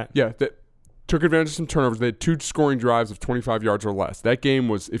something like that? Yeah, took advantage of some turnovers. They had 2 scoring drives of 25 yards or less. That game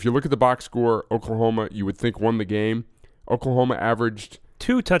was, if you look at the box score, Oklahoma, you would think won the game. Oklahoma averaged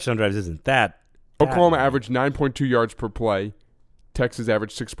 2 touchdown drives isn't that Oklahoma averaged 9.2 yards per play. Texas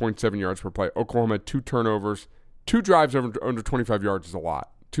averaged 6.7 yards per play. Oklahoma had 2 turnovers. 2 drives under 25 yards is a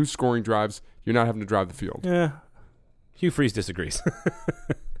lot. 2 scoring drives. You're not having to drive the field. Yeah. Hugh Freeze disagrees.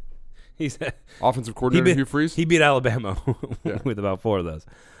 He's offensive coordinator Hugh Freeze? He beat Alabama with about 4 of those.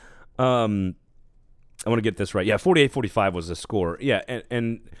 I want to get this right. Yeah, 48-45 was the score. Yeah,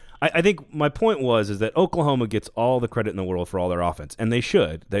 and I think my point is that Oklahoma gets all the credit in the world for all their offense, and they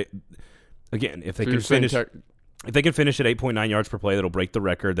should. If they can finish at 8.9 yards per play, that'll break the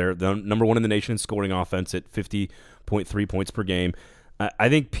record. They're the number 1 in the nation in scoring offense at 50.3 points per game. I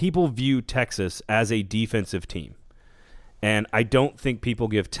think people view Texas as a defensive team, and I don't think people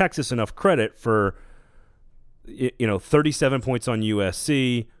give Texas enough credit for 37 points on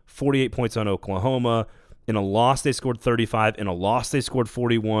USC, 48 points on Oklahoma. In a loss, they scored 35. In a loss, they scored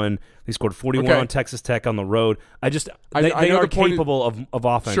 41. They scored 41 on Texas Tech on the road. They are capable of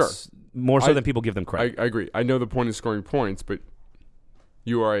offense. Sure. More so than people give them credit. I agree. I know the point is scoring points, but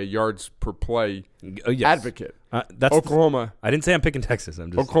you are a yards per play advocate. Oklahoma. I didn't say I'm picking Texas.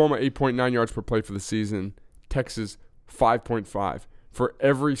 Oklahoma 8.9 yards per play for the season. Texas 5.5. For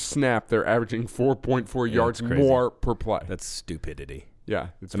every snap, they're averaging 4.4 yards more per play. That's stupidity. Yeah,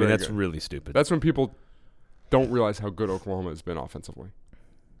 that's really stupid. That's when people don't realize how good Oklahoma has been offensively.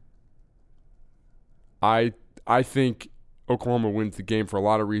 I think Oklahoma wins the game for a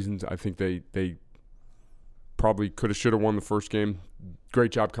lot of reasons. I think they probably could have, should have won the first game.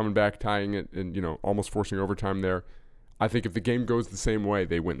 Great job coming back, tying it, and almost forcing overtime there. I think if the game goes the same way,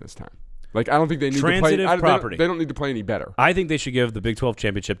 they win this time. I don't think they need to play. They don't need to play any better. I think they should give the Big 12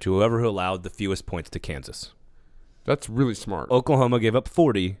 championship to whoever who allowed the fewest points to Kansas. That's really smart. Oklahoma gave up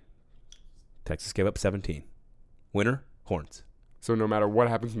 40. Texas gave up 17. Winner, Horns. So no matter what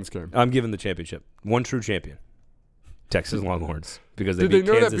happens in this game, I'm giving the championship. One true champion. Texas Longhorns, because they beat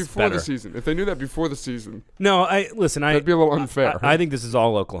beat Kansas that before better. The season? If they knew that before the season, no. That'd be a little unfair. I think this is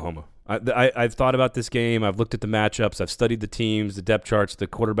all Oklahoma. I've thought about this game. I've looked at the matchups. I've studied the teams, the depth charts. The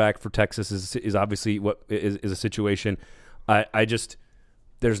quarterback for Texas is obviously what is a situation.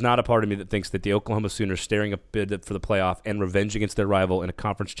 There's not a part of me that thinks that the Oklahoma Sooners staring a bid for the playoff and revenge against their rival in a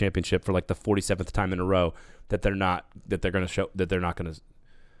conference championship for like the 47th time in a row that they're not going to.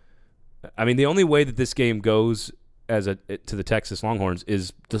 I mean, the only way that this game goes to the Texas Longhorns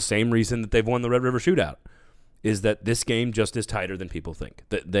is the same reason that they've won the Red River Shootout, is that this game just is tighter than people think.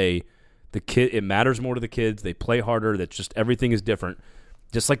 That it matters more to the kids. They play harder. That just everything is different.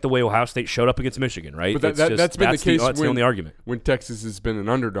 Just like the way Ohio State showed up against Michigan, right? But that's been the case. That's the only argument. When Texas has been an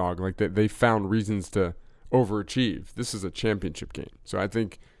underdog, like they found reasons to overachieve. This is a championship game, so I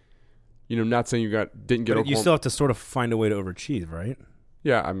think, not saying didn't get. But Oklahoma. You still have to sort of find a way to overachieve, right?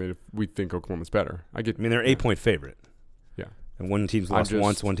 Yeah, I mean, if we think Oklahoma's better, they're an 8-point favorite. Yeah, and one team's lost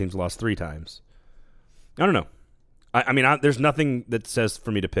once, one team's lost 3 times. I don't know. I mean, there's nothing that says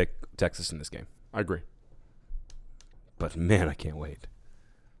for me to pick Texas in this game. I agree. But man, I can't wait.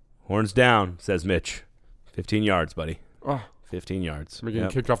 Horns down, says Mitch. 15 yards, buddy. Oh, 15 yards. We're getting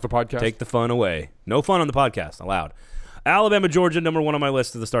kicked off the podcast. Take the fun away. No fun on the podcast allowed. Alabama, Georgia, number 1 on my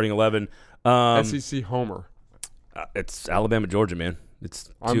list of the starting 11. SEC homer. It's Alabama, Georgia, man.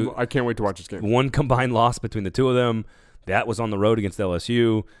 I can't wait to watch this game. One combined loss between the two of them. That was on the road against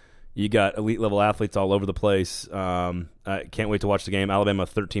LSU. You got elite-level athletes all over the place. I can't wait to watch the game. Alabama,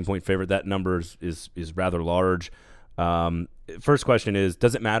 13-point favorite. That number is rather large. First question is,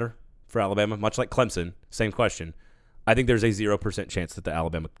 does it matter for Alabama? Much like Clemson, same question. I think there's a 0% chance that the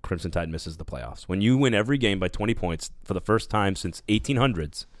Alabama Crimson Tide misses the playoffs. When you win every game by 20 points for the first time since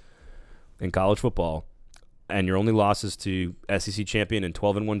 1800s in college football, and your only losses to SEC champion and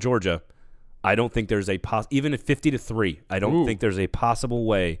 12-1 Georgia, I don't think there's even at 50-3. I don't think there's a possible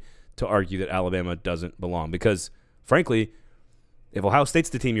way to argue that Alabama doesn't belong, because frankly, if Ohio State's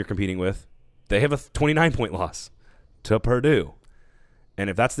the team you're competing with, they have a 29-point loss to Purdue, and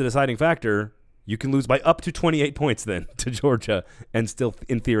if that's the deciding factor, you can lose by up to 28 points then to Georgia and still,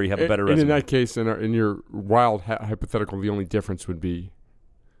 in theory, have a better resume. And in that case, in your wild hypothetical, the only difference would be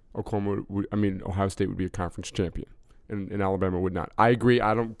Ohio State would be a conference champion, and Alabama would not. I agree.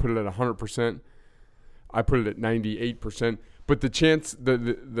 I don't put it at 100%. I put it at 98%. But the chance,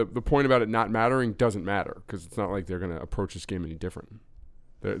 the point about it not mattering doesn't matter, because it's not like they're going to approach this game any different.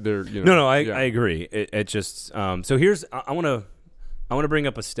 I agree. It just so here's I want to bring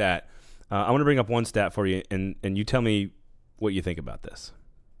up a stat. I want to bring up one stat for you, and you tell me what you think about this.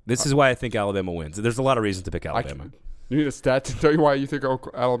 This is why I think Alabama wins. There's a lot of reasons to pick Alabama. You need a stat to tell you why you think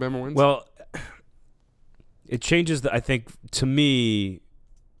Alabama wins? Well, it changes. I think, to me,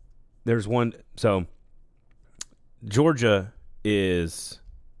 there's one. So Georgia is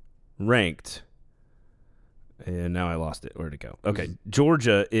ranked And now I lost it. Where'd it go? Okay,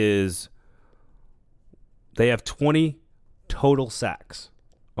 Georgia they have 20 total sacks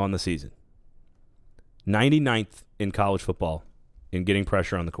on the season. 99th in college football in getting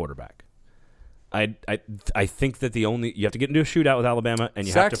pressure on the quarterback. I think that you have to get into a shootout with Alabama, and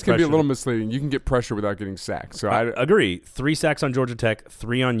you have to sacks can be a little misleading. You can get pressure without getting sacked. So I agree. 3 sacks on Georgia Tech,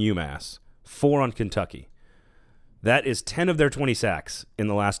 3 on UMass, 4 on Kentucky. That is 10 of their 20 sacks in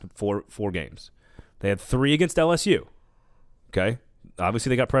the last four games. They had 3 against LSU. Okay, obviously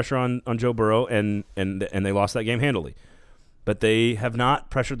they got pressure on Joe Burrow, and they lost that game handily. But they have not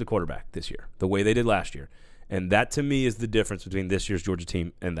pressured the quarterback this year the way they did last year. And that, to me, is the difference between this year's Georgia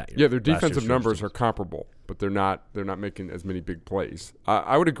team and that year. Yeah, their defensive numbers are comparable, but they're not making as many big plays.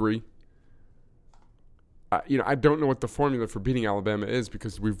 I would agree. I don't know what the formula for beating Alabama is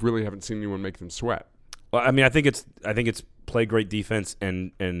because we really haven't seen anyone make them sweat. Well, I mean, I think it's play great defense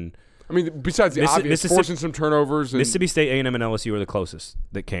and I mean, besides the obvious, forcing some turnovers. Mississippi State, A&M, and LSU were the closest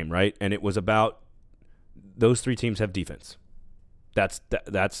that came, right? And it was about those 3 teams have defense. That's.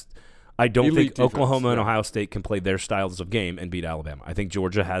 I don't Elite think Oklahoma and Ohio State can play their styles of game and beat Alabama. I think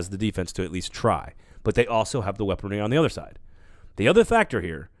Georgia has the defense to at least try, but they also have the weaponry on the other side. The other factor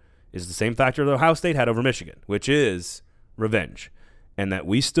here is the same factor that Ohio State had over Michigan, which is revenge. And that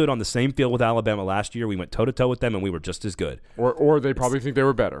we stood on the same field with Alabama last year. We went toe-to-toe with them, and we were just as good. Or they probably think they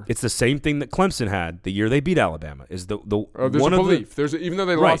were better. It's the same thing that Clemson had the year they beat Alabama. Is there's a belief. Even though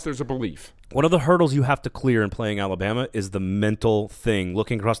they lost, there's a belief. One of the hurdles you have to clear in playing Alabama is the mental thing,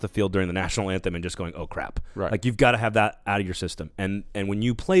 looking across the field during the national anthem and just going, oh, crap. Right. Like, you've got to have that out of your system. And when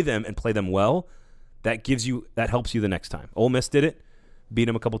you play them and play them well, that helps you the next time. Ole Miss did it, beat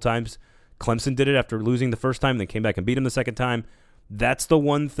them a couple times. Clemson did it after losing the first time, then came back and beat them the second time. That's the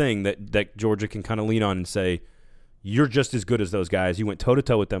one thing that Georgia can kind of lean on and say, you're just as good as those guys. You went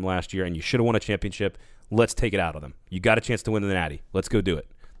toe-to-toe with them last year, and you should have won a championship. Let's take it out of them. You got a chance to win the Natty. Let's go do it.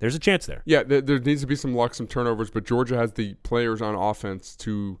 There's a chance there. Yeah, there needs to be some luck, some turnovers, but Georgia has the players on offense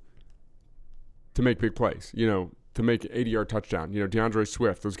to make big plays, to make an 80-yard touchdown. DeAndre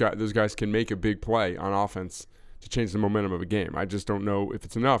Swift, those guys can make a big play on offense to change the momentum of a game. I just don't know if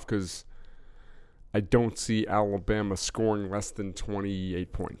it's enough because I don't see Alabama scoring less than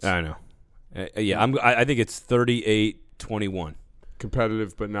 28 points. I know. I think it's 38-21.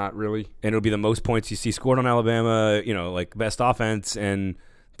 Competitive, but not really. And it'll be the most points you see scored on Alabama, like best offense, and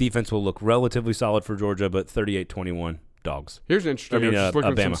defense will look relatively solid for Georgia, but 38-21, dogs. Here's interesting. I'm just looking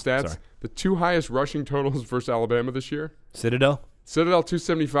Alabama, at some stats. sorry. The 2 highest rushing totals versus Alabama this year. Citadel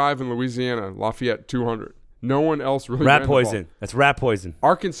 275 in Louisiana. Lafayette 200. No one else really rat ran poison. the ball. That's rat poison.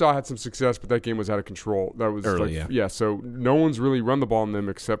 Arkansas had some success, but that game was out of control. That was early, yeah. So no one's really run the ball on them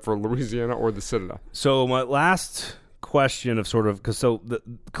except for Louisiana or the Citadel. So my last question of the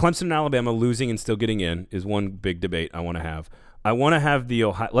Clemson and Alabama losing and still getting in is one big debate I want to have. I want to have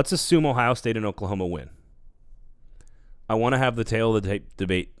let's assume Ohio State and Oklahoma win. I want to have the tail of the tape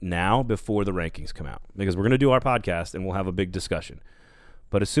debate now before the rankings come out because we're going to do our podcast and we'll have a big discussion.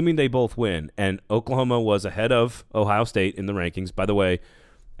 But assuming they both win, and Oklahoma was ahead of Ohio State in the rankings. By the way,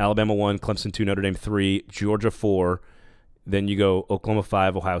 Alabama 1, Clemson 2, Notre Dame 3, Georgia 4. Then you go Oklahoma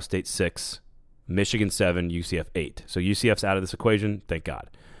 5, Ohio State 6, Michigan 7, UCF 8. So UCF's out of this equation, thank God.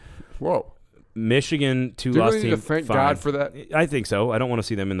 Whoa. Michigan, 2 Do you lost really need team. to thank fine. God for that? I think so. I don't want to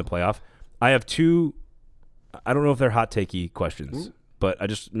see them in the playoff. I have 2, I don't know if they're hot takey questions, but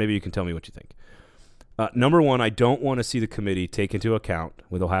maybe you can tell me what you think. Number 1, I don't want to see the committee take into account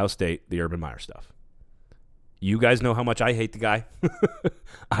with Ohio State the Urban Meyer stuff. You guys know how much I hate the guy.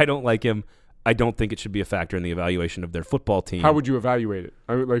 I don't like him. I don't think it should be a factor in the evaluation of their football team. How would you evaluate it?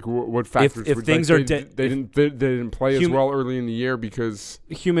 I mean, what factors? If things are they didn't play as well early in the year because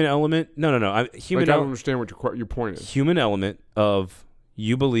human element. No. I don't understand what your point is. Human element of.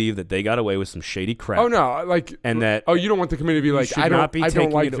 You believe that they got away with some shady crap. Oh no, and that you don't want the committee to be like I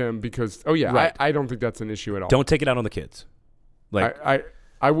don't like them because right. I don't think that's an issue at all. Don't take it out on the kids. That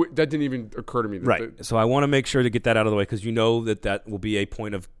didn't even occur to me. Right. So I want to make sure to get that out of the way because you know that will be a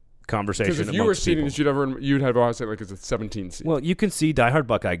point of conversation. Because if you were seeding it, you'd have Ohio State like as a 17 seed. Well, you can see diehard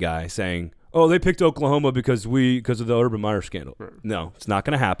Buckeye guy saying, "Oh, they picked Oklahoma because of the Urban Meyer scandal." Right. No, it's not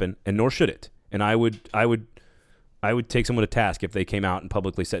going to happen, and nor should it. And I would take someone to task if they came out and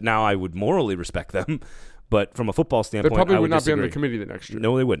publicly said. Now, I would morally respect them, but from a football standpoint, they probably would not disagree. be on the committee the next year.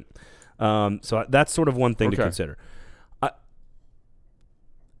 No, they wouldn't. So that's sort of one thing to consider.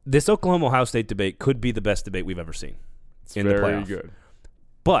 This Oklahoma-Ohio State debate could be the best debate we've ever seen in the playoff. Very good.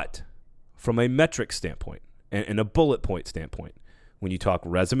 But from a metric standpoint and a bullet point standpoint, when you talk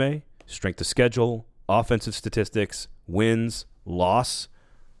resume, strength of schedule, offensive statistics, wins, loss,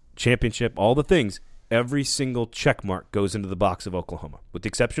 championship, all the things, every single check mark goes into the box of Oklahoma, with the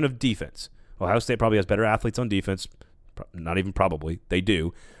exception of defense. Ohio State probably has better athletes on defense. Not even probably. They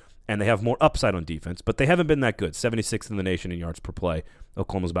do. And they have more upside on defense, but they haven't been that good. 76th in the nation in yards per play.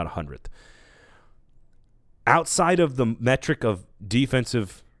 Oklahoma's about 100th. Outside of the metric of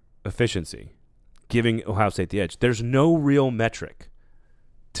defensive efficiency, giving Ohio State the edge, there's no real metric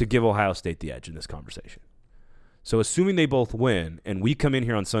to give Ohio State the edge in this conversation. So assuming they both win, and we come in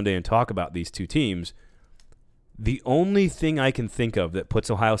here on Sunday and talk about these two teams, the only thing I can think of that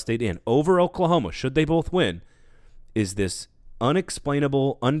puts Ohio State in over Oklahoma, should they both win, is this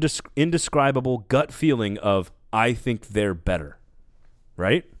unexplainable, indescribable gut feeling of, I think they're better.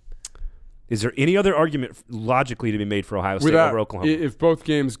 Right? Is there any other argument logically to be made for Ohio State over Oklahoma? If both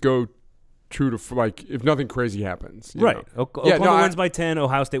games go true to, like, if nothing crazy happens. Right. Oklahoma wins by 10,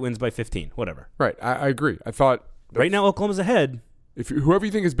 Ohio State wins by 15, whatever. Right. I agree. I thought. Right now, Oklahoma's ahead. Whoever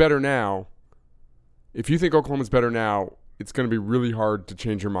you think is better now, if you think Oklahoma's better now, it's going to be really hard to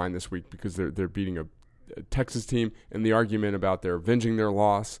change your mind this week because they're beating a Texas team, and the argument about they're avenging their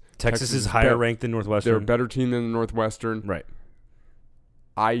loss. Texas is higher ranked than Northwestern. They're a better team than Northwestern. Right.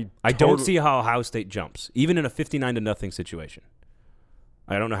 I don't see how Ohio State jumps, even in a 59-0 situation.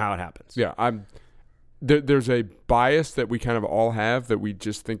 I don't know how it happens. Yeah, there's a bias that we kind of all have that we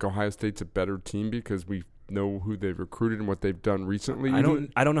just think Ohio State's a better team because we know who they've recruited and what they've done recently.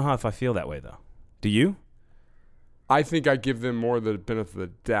 I don't know how if I feel that way though. Do you? I think I give them more the benefit of the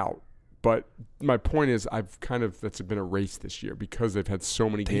doubt. But my point is, that's been a race this year because they've had so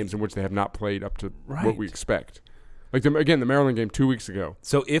many games in which they have not played up to what we expect. Like, the Maryland game 2 weeks ago.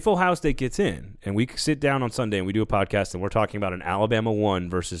 So if Ohio State gets in, and we sit down on Sunday and we do a podcast and we're talking about an Alabama 1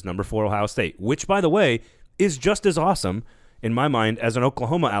 versus number 4 Ohio State, which, by the way, is just as awesome in my mind as an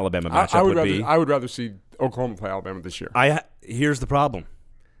Oklahoma-Alabama matchup would be. I would rather see Oklahoma play Alabama this year. Here's the problem.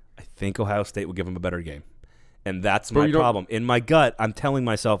 I think Ohio State will give them a better game. And that's my problem. In my gut, I'm telling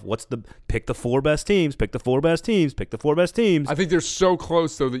myself, pick the 4 best teams, pick the 4 best teams, pick the 4 best teams. I think they're so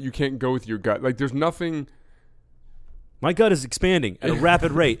close, though, that you can't go with your gut. Like, there's nothing. My gut is expanding at a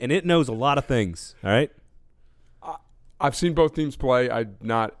rapid rate, and it knows a lot of things. All right? I've seen both teams play. I'm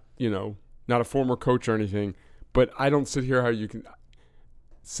not a former coach or anything, but I don't sit here how you can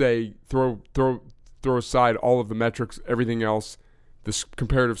say throw aside all of the metrics, everything else, the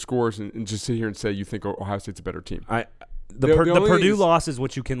comparative scores, and just sit here and say you think Ohio State's a better team. The Purdue loss is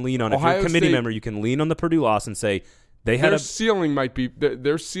what you can lean on. If you're a committee member, you can lean on the Purdue loss and say their ceiling might be a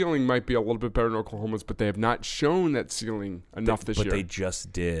little bit better than Oklahoma's, but they have not shown that ceiling enough this year. But they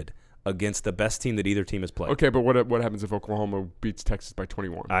just did against the best team that either team has played. Okay, but what happens if Oklahoma beats Texas by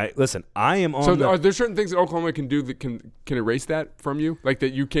 21? I am on. So are there certain things that Oklahoma can do that can erase that from you, like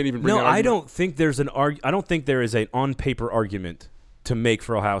that you can't even bring? No, I don't think there's I don't think there is an on paper argument to make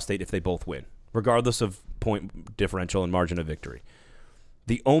for Ohio State if they both win, regardless of point differential and margin of victory.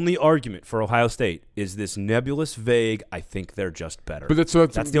 The only argument for Ohio State is this nebulous, vague, I think they're just better. But that's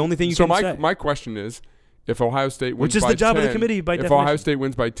the only thing you can say. So my question is, if Ohio State wins by 10, which is the job of the committee by definition. If Ohio State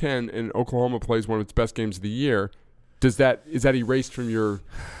wins by 10 and Oklahoma plays one of its best games of the year, is that erased from your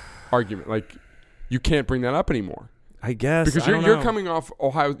argument? Like, you can't bring that up anymore. I guess. Because you're coming off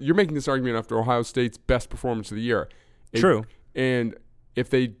Ohio. You're making this argument after Ohio State's best performance of the year. True. And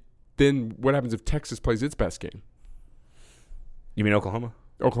what happens if Texas plays its best game? You mean Oklahoma?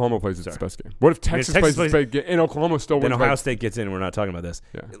 Oklahoma plays its best game. What if Texas plays its best game and Oklahoma still wins? Then Ohio State gets in and we're not talking about this.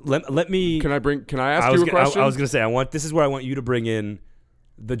 Yeah. Let me. Can I ask you a question? I was going to say, this is where I want you to bring in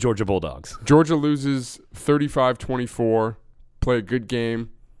the Georgia Bulldogs. Georgia loses 35-24, play a good game,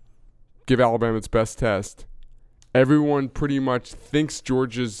 give Alabama its best test. Everyone pretty much thinks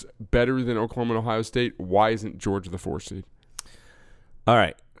Georgia's better than Oklahoma and Ohio State. Why isn't Georgia the 4 seed? All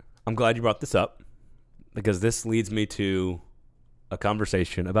right. I'm glad you brought this up because this leads me to a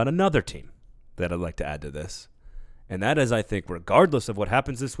conversation about another team that I'd like to add to this. And that is, I think, regardless of what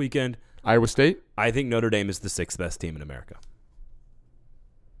happens this weekend, Iowa State? I think Notre Dame is the 6th best team in America.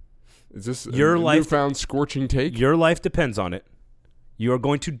 Is this a newfound scorching take? Your life depends on it. You are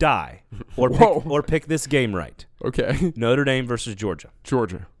going to die or pick this game right. Okay. Notre Dame versus Georgia.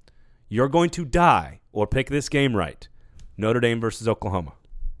 Georgia. You're going to die or pick this game right. Notre Dame versus Oklahoma.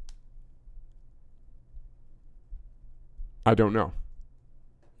 I don't know.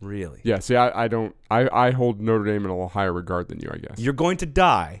 Really? Yeah, see, I don't. I hold Notre Dame in a little higher regard than you, I guess. You're going to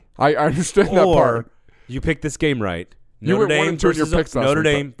die. I understand that part. Or you pick this game right. Notre Dame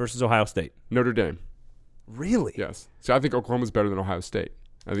versus Ohio State. Notre Dame. Really? Yes. See, I think Oklahoma's better than Ohio State.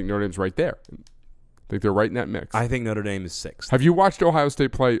 I think Notre Dame's right there. I think they're right in that mix. I think Notre Dame is 6th. Have you watched Ohio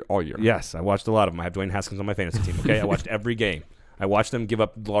State play all year? Yes, I watched a lot of them. I have Dwayne Haskins on my fantasy team, okay? I watched every game. I watched them give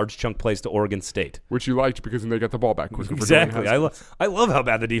up large chunk plays to Oregon State. Which you liked because then they got the ball back quicker. Exactly. I love how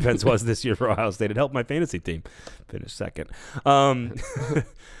bad the defense was this year for Ohio State. It helped my fantasy team finish second. So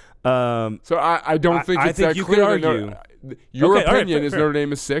I don't think it's that you clear. could argue. Your Okay, all right, opinion is fair. Notre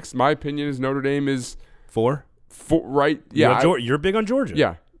Dame is 6. My opinion is Notre Dame is 4. 4. Right? Yeah. You're big on Georgia.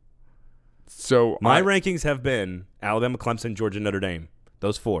 Yeah. So My rankings have been Alabama, Clemson, Georgia, Notre Dame.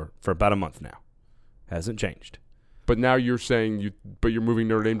 Those 4 for about a month now. Hasn't changed. But now you're saying you're moving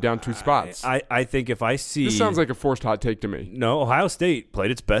Notre Dame down 2 spots. I think if I see... This sounds like a forced hot take to me. No, Ohio State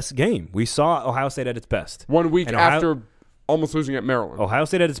played its best game. We saw Ohio State at its best. 1 week And after almost losing at Maryland. Ohio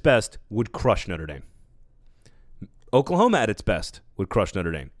State at its best would crush Notre Dame. Oklahoma at its best would crush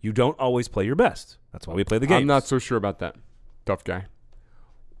Notre Dame. You don't always play your best. That's why we play the games. I'm not so sure about that. Tough guy.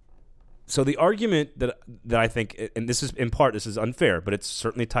 So the argument that I think, and this is in part, this is unfair, but it's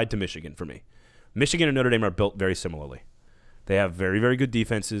certainly tied to Michigan for me. Michigan and Notre Dame are built very similarly. They have very, very good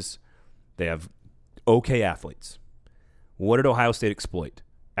defenses. They have okay athletes. What did Ohio State exploit?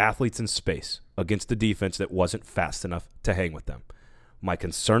 Athletes in space against a defense that wasn't fast enough to hang with them. My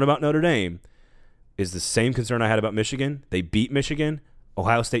concern about Notre Dame is the same concern I had about Michigan. They beat Michigan.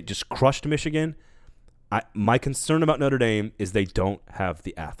 Ohio State just crushed Michigan. My concern about Notre Dame is they don't have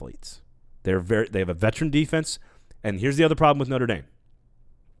the athletes. They have a veteran defense, and here's the other problem with Notre Dame.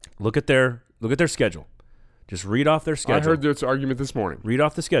 Look at their schedule. Just read off their schedule. I heard this argument this morning. Read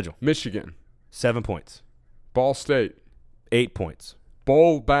off the schedule. Michigan. 7 points. Ball State. 8 points.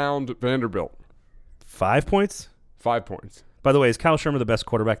 Bowl-bound Vanderbilt. 5 points? 5 points. By the way, is Kyle Shermer the best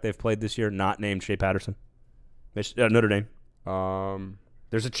quarterback they've played this year, not named Shea Patterson? Notre Dame.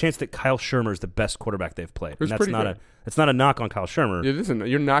 There's a chance that Kyle Shermer is the best quarterback they've played. And that's not a knock on Kyle Shermer. It isn't.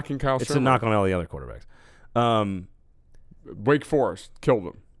 You're knocking Kyle Shermer. It's a knock on all the other quarterbacks. Wake Forest killed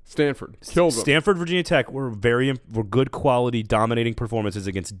them. Stanford killed them. Stanford, Virginia Tech were good quality, dominating performances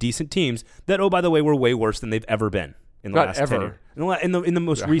against decent teams that, oh, by the way, were way worse than they've ever been in the Not last ever. 10 years. In the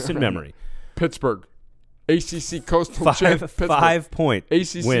most recent memory. Pittsburgh. ACC Coastal champ. 5 point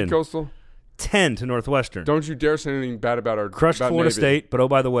ACC win. Coastal. 10 to Northwestern. Don't you dare say anything bad about our crushed about Florida Navy. State, but oh,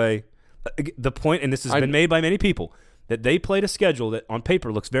 by the way, the point, and this has been made by many people, that they played a schedule that on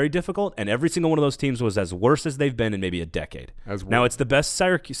paper looks very difficult, and every single one of those teams was as worse as they've been in maybe a decade. Now, it's the best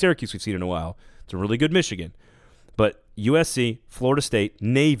Syracuse we've seen in a while. It's a really good Michigan. But USC, Florida State,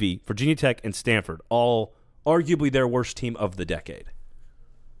 Navy, Virginia Tech, and Stanford, all arguably their worst team of the decade.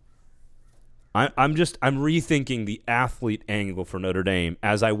 I'm rethinking the athlete angle for Notre Dame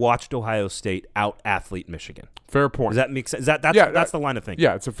as I watched Ohio State out-athlete Michigan. Fair point. Does that make sense? That's the line of thinking.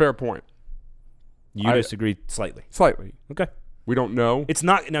 Yeah, it's a fair point. You disagree slightly. Slightly. Okay. We don't know. It's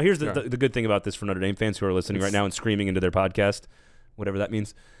not. Now, here's the good thing about this for Notre Dame fans who are listening right now and screaming into their podcast, whatever that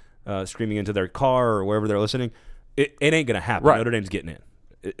means, screaming into their car or wherever they're listening. It ain't going to happen. Right. Notre Dame's getting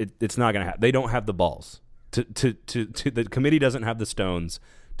in. It's not going to happen. They don't have the balls. The committee doesn't have the stones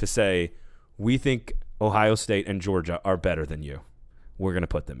to say, we think Ohio State and Georgia are better than you. We're going to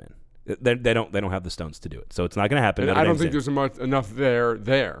put them in. They don't have the stones to do it. So it's not going to happen. I don't think there's enough there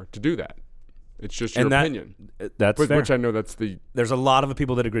to do that. It's just your opinion. That's fair. Which I know that's the... There's a lot of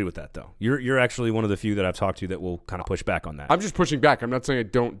people that agree with that, though. You're actually one of the few that I've talked to that will kind of push back on that. I'm just pushing back. I'm not saying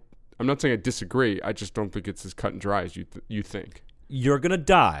I disagree. I just don't think it's as cut and dry as you think. You're going to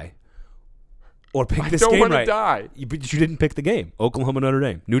die or pick this game right. I don't want to die. But you didn't pick the game. Oklahoma, Notre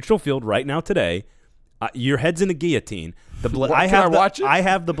Dame. Neutral field right now today. Your head's in a guillotine. Can I watch it? I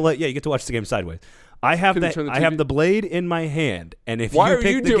have the blade. Yeah, you get to watch the game sideways. I have the blade in my hand, and if you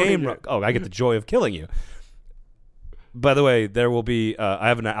pick the game wrong, I get the joy of killing you. By the way, there will be. I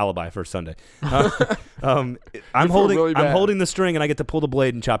have an alibi for Sunday. I'm holding the string, and I get to pull the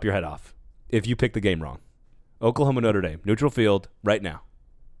blade and chop your head off if you pick the game wrong. Oklahoma, Notre Dame, neutral field right now.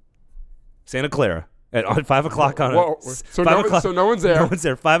 Santa Clara at 5 o'clock on so no one's there. No one's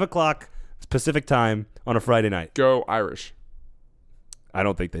there. 5 o'clock Pacific time on a Friday night. Go Irish. I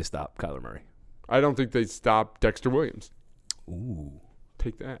don't think they stop Kyler Murray. I don't think they stop Dexter Williams. Ooh.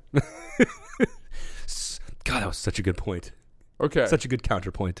 Take that. God, that was such a good point. Okay. Such a good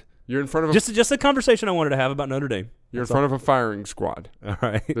counterpoint. You're in front of just a conversation I wanted to have about Notre Dame. You're in front of a firing squad. All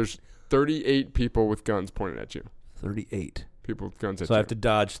right. There's 38 people with guns pointed at you. 38. People with guns at you. So I have to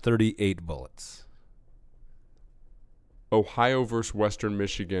dodge 38 bullets. Ohio versus Western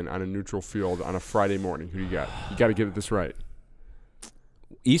Michigan on a neutral field on a Friday morning. Who do you got? You got to get this right.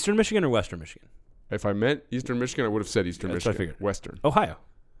 Eastern Michigan or Western Michigan? If I meant Eastern Michigan, I would have said Eastern Michigan. I figured. Western. Ohio.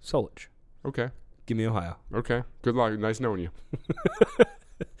 Solich. Okay. Give me Ohio. Okay. Good luck. Nice knowing you.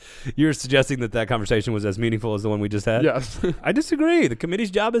 You're suggesting that conversation was as meaningful as the one we just had? Yes. I disagree. The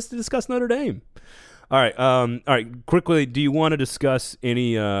committee's job is to discuss Notre Dame. All right. All right. Quickly, do you want to discuss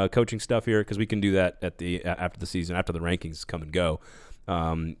any coaching stuff here? Because we can do that after the season, after the rankings come and go.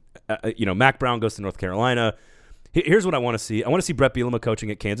 Mac Brown goes to North Carolina. Here's what I want to see. I want to see Brett Bielema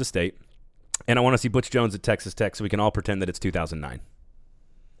coaching at Kansas State, and I want to see Butch Jones at Texas Tech, so we can all pretend that it's 2009.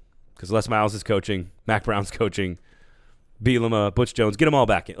 Because Les Miles is coaching, Mac Brown's coaching, Bielema, Butch Jones, get them all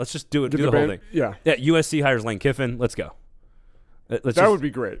back in. Let's just do it. Do the whole thing. Yeah. USC hires Lane Kiffin. Let's go. That would be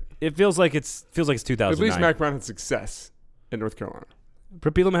great. It feels like it's 2009. At least Mac Brown had success in North Carolina.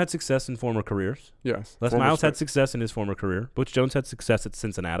 Brett Bielema had success in former careers. Yes. Les Miles had success in his former career. Butch Jones had success at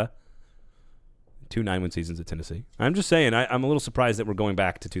Cincinnati. 2 9-win seasons at Tennessee. I'm just saying, I'm a little surprised that we're going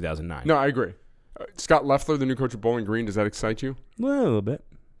back to 2009. No, I agree. Scott Loeffler, the new coach of Bowling Green, does that excite you? Well, a little bit.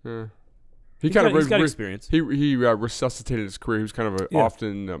 He's got experience. He resuscitated his career. He was kind of an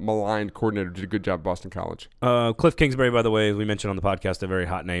often maligned coordinator. Did a good job at Boston College. Cliff Kingsbury, by the way, as we mentioned on the podcast, a very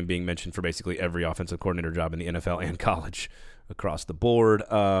hot name being mentioned for basically every offensive coordinator job in the NFL and college across the board.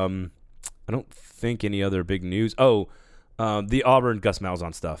 I don't think any other big news. The Auburn Gus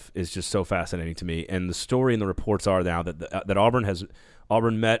Malzahn stuff is just so fascinating to me. And the story and the reports are now that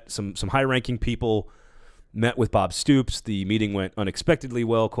Auburn met some high-ranking people, met with Bob Stoops. The meeting went unexpectedly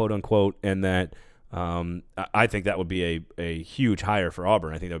well, quote unquote, and that I think that would be a huge hire for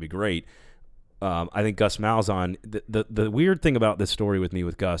Auburn. I think that would be great. I think Gus Malzahn. The weird thing about this story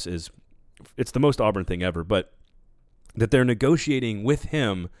with Gus is it's the most Auburn thing ever, but that they're negotiating with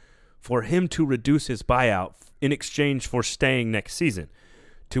him for him to reduce his buyout in exchange for staying next season.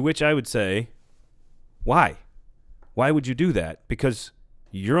 To which I would say, why? Why would you do that? Because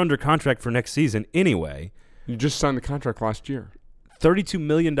you're under contract for next season anyway. You just signed the contract last year. $32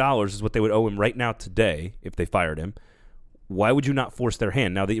 million is what they would owe him right now today if they fired him. Why would you not force their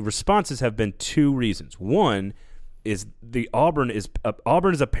hand? Now, the responses have been 2 reasons. One is Auburn is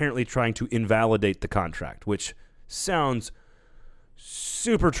apparently trying to invalidate the contract, which sounds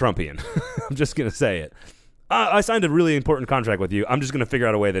super Trumpian. I'm just going to say it. I signed a really important contract with you. I'm just going to figure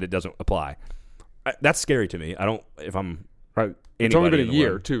out a way that it doesn't apply. That's scary to me. Right. It's only been a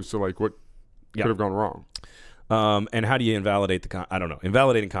year, too, so what could have gone wrong? And how do you invalidate I don't know.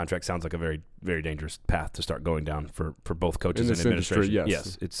 Invalidating contracts sounds like a very, very dangerous path to start going down for both coaches and administration. Industry,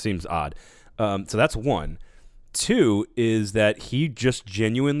 yes, it seems odd. So that's one. 2 is that he just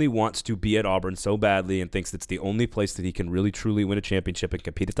genuinely wants to be at Auburn so badly and thinks it's the only place that he can really, truly win a championship and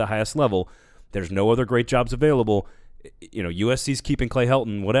compete at the highest level. There's no other great jobs available. USC's keeping Clay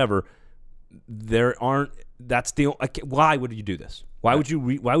Helton, whatever. There aren't. That's the. Why would you do this? Why would you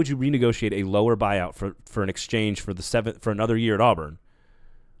renegotiate a lower buyout for an exchange for another year at Auburn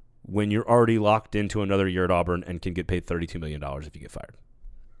when you're already locked into another year at Auburn and can get paid $32 million if you get fired?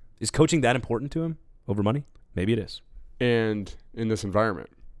 Is coaching that important to him over money? Maybe it is. And in this environment,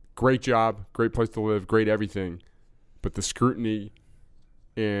 great job, great place to live, great everything, but the scrutiny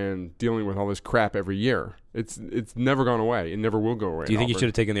and dealing with all this crap every year, it's never gone away. It never will go away. Do you think he should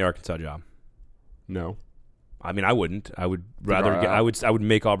have taken the Arkansas job? No. I mean, I wouldn't. I would rather. I would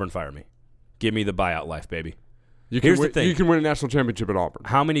make Auburn fire me. Give me the buyout life, baby. Here's the thing: you can win a national championship at Auburn.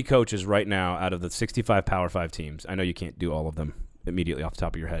 How many coaches right now out of the 65 Power 5 teams? I know you can't do all of them immediately off the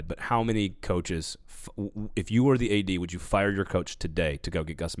top of your head, but how many coaches, if you were the AD, would you fire your coach today to go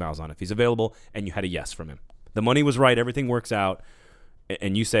get Gus Malzahn if he's available and you had a yes from him? The money was right, everything works out,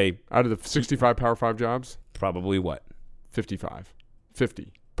 and you say out of the 65 Power 5 jobs, probably what? 55,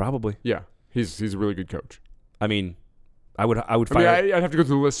 50, probably. Yeah, he's a really good coach. I mean, I would fire. I'd have to go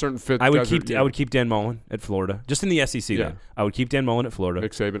through the list. Certain fits. I would keep Dan Mullen at Florida, just in the SEC. Yeah. Then I would keep Dan Mullen at Florida.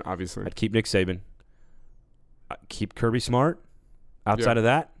 Nick Saban, obviously. I'd keep Nick Saban. I'd keep Kirby Smart. Outside of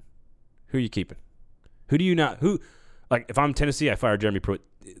that, who are you keeping? Who do you not? If I'm Tennessee, I fire Jeremy Pruitt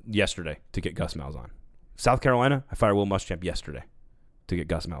yesterday to get Gus Malzahn. South Carolina, I fire Will Muschamp yesterday to get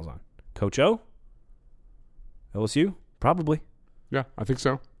Gus Malzahn. Coach O, LSU, probably. Yeah, I think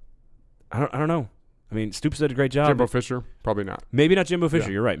so. I don't know. I mean, Stoops did a great job. Jimbo Fisher, probably not. Maybe not Jimbo Fisher.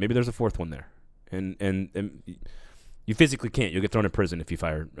 Yeah. You're right. Maybe there's a 4th one there, and you physically can't. You'll get thrown in prison if you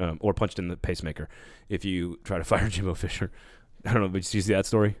fire or punched in the pacemaker if you try to fire Jimbo Fisher. I don't know. Did you see that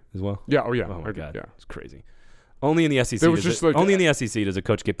story as well? Yeah. Oh yeah. Oh my God. Yeah. It's crazy. Only in the SEC. Only in the SEC does a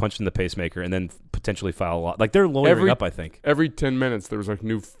coach get punched in the pacemaker and then potentially file a lot. Like they're lawyering up. I think every 10 minutes there was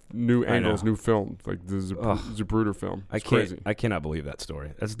new angles, new film, like the Zapruder film. It's crazy. I cannot believe that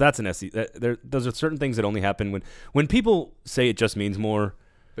story. That's an SEC. Those are certain things that only happen when people say it just means more.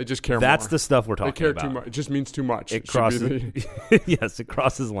 They just care. That's more. The stuff we're talking about. They care too much. It just means too much. It crosses. Yes, it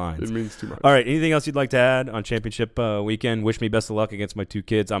crosses lines. It means too much. All right. Anything else you'd like to add on championship weekend? Wish me best of luck against my 2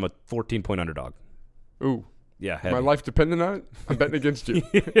 kids. I'm a 14-point underdog. Ooh. Yeah, heavy. My life depended on it. I'm betting against you.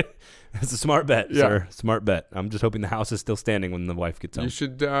 It's a smart bet, sir. Smart bet. I'm just hoping the house is still standing when the wife gets home. You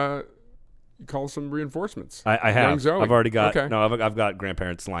should call some reinforcements. I have. Young Zoe. I've already got. Okay. No, I've got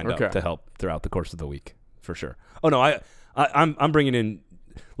grandparents lined Okay. up to help throughout the course of the week for sure. Oh no, I'm bringing in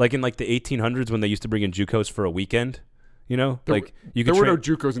like in like the 1800s when they used to bring in JUCOs for a weekend. You know, There were no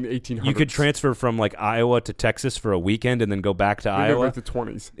JUCOs in the 1800s. You could transfer from like Iowa to Texas for a weekend and then go back to Iowa. Like the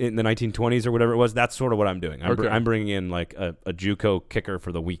 20s. In the 1920s or whatever it was. That's sort of what I'm doing. I'm bringing in like a JUCO kicker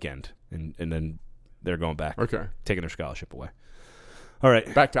for the weekend, and then they're going back. Okay. Taking their scholarship away. All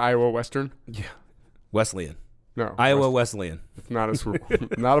right. Back to Iowa Western? Yeah. Wesleyan. No. Iowa Wesleyan. It's not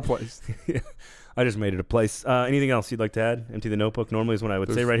not a place. I just made it a place. Anything else you'd like to add? Empty the notebook normally is what I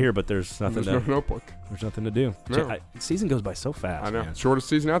would say right here, but there's nothing. There's no notebook. There's nothing to do. No. Season goes by so fast. I know. Man. Shortest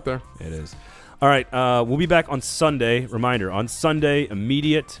season out there. It is. All right. We'll be back on Sunday. Reminder: on Sunday,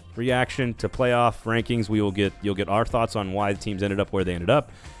 immediate reaction to playoff rankings. You'll get our thoughts on why the teams ended up where they ended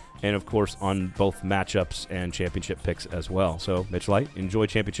up, and of course on both matchups and championship picks as well. So, Mitch Light, enjoy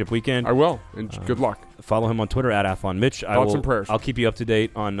championship weekend. I will, and good luck. Follow him on Twitter at AthlonMitch. Thoughts and prayers. I'll keep you up to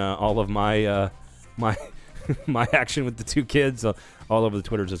date on all of my my action with the two kids, all over the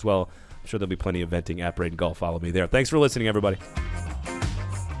Twitters as well. I'm sure there'll be plenty of venting at Braden Gall. Follow me there. Thanks for listening, everybody.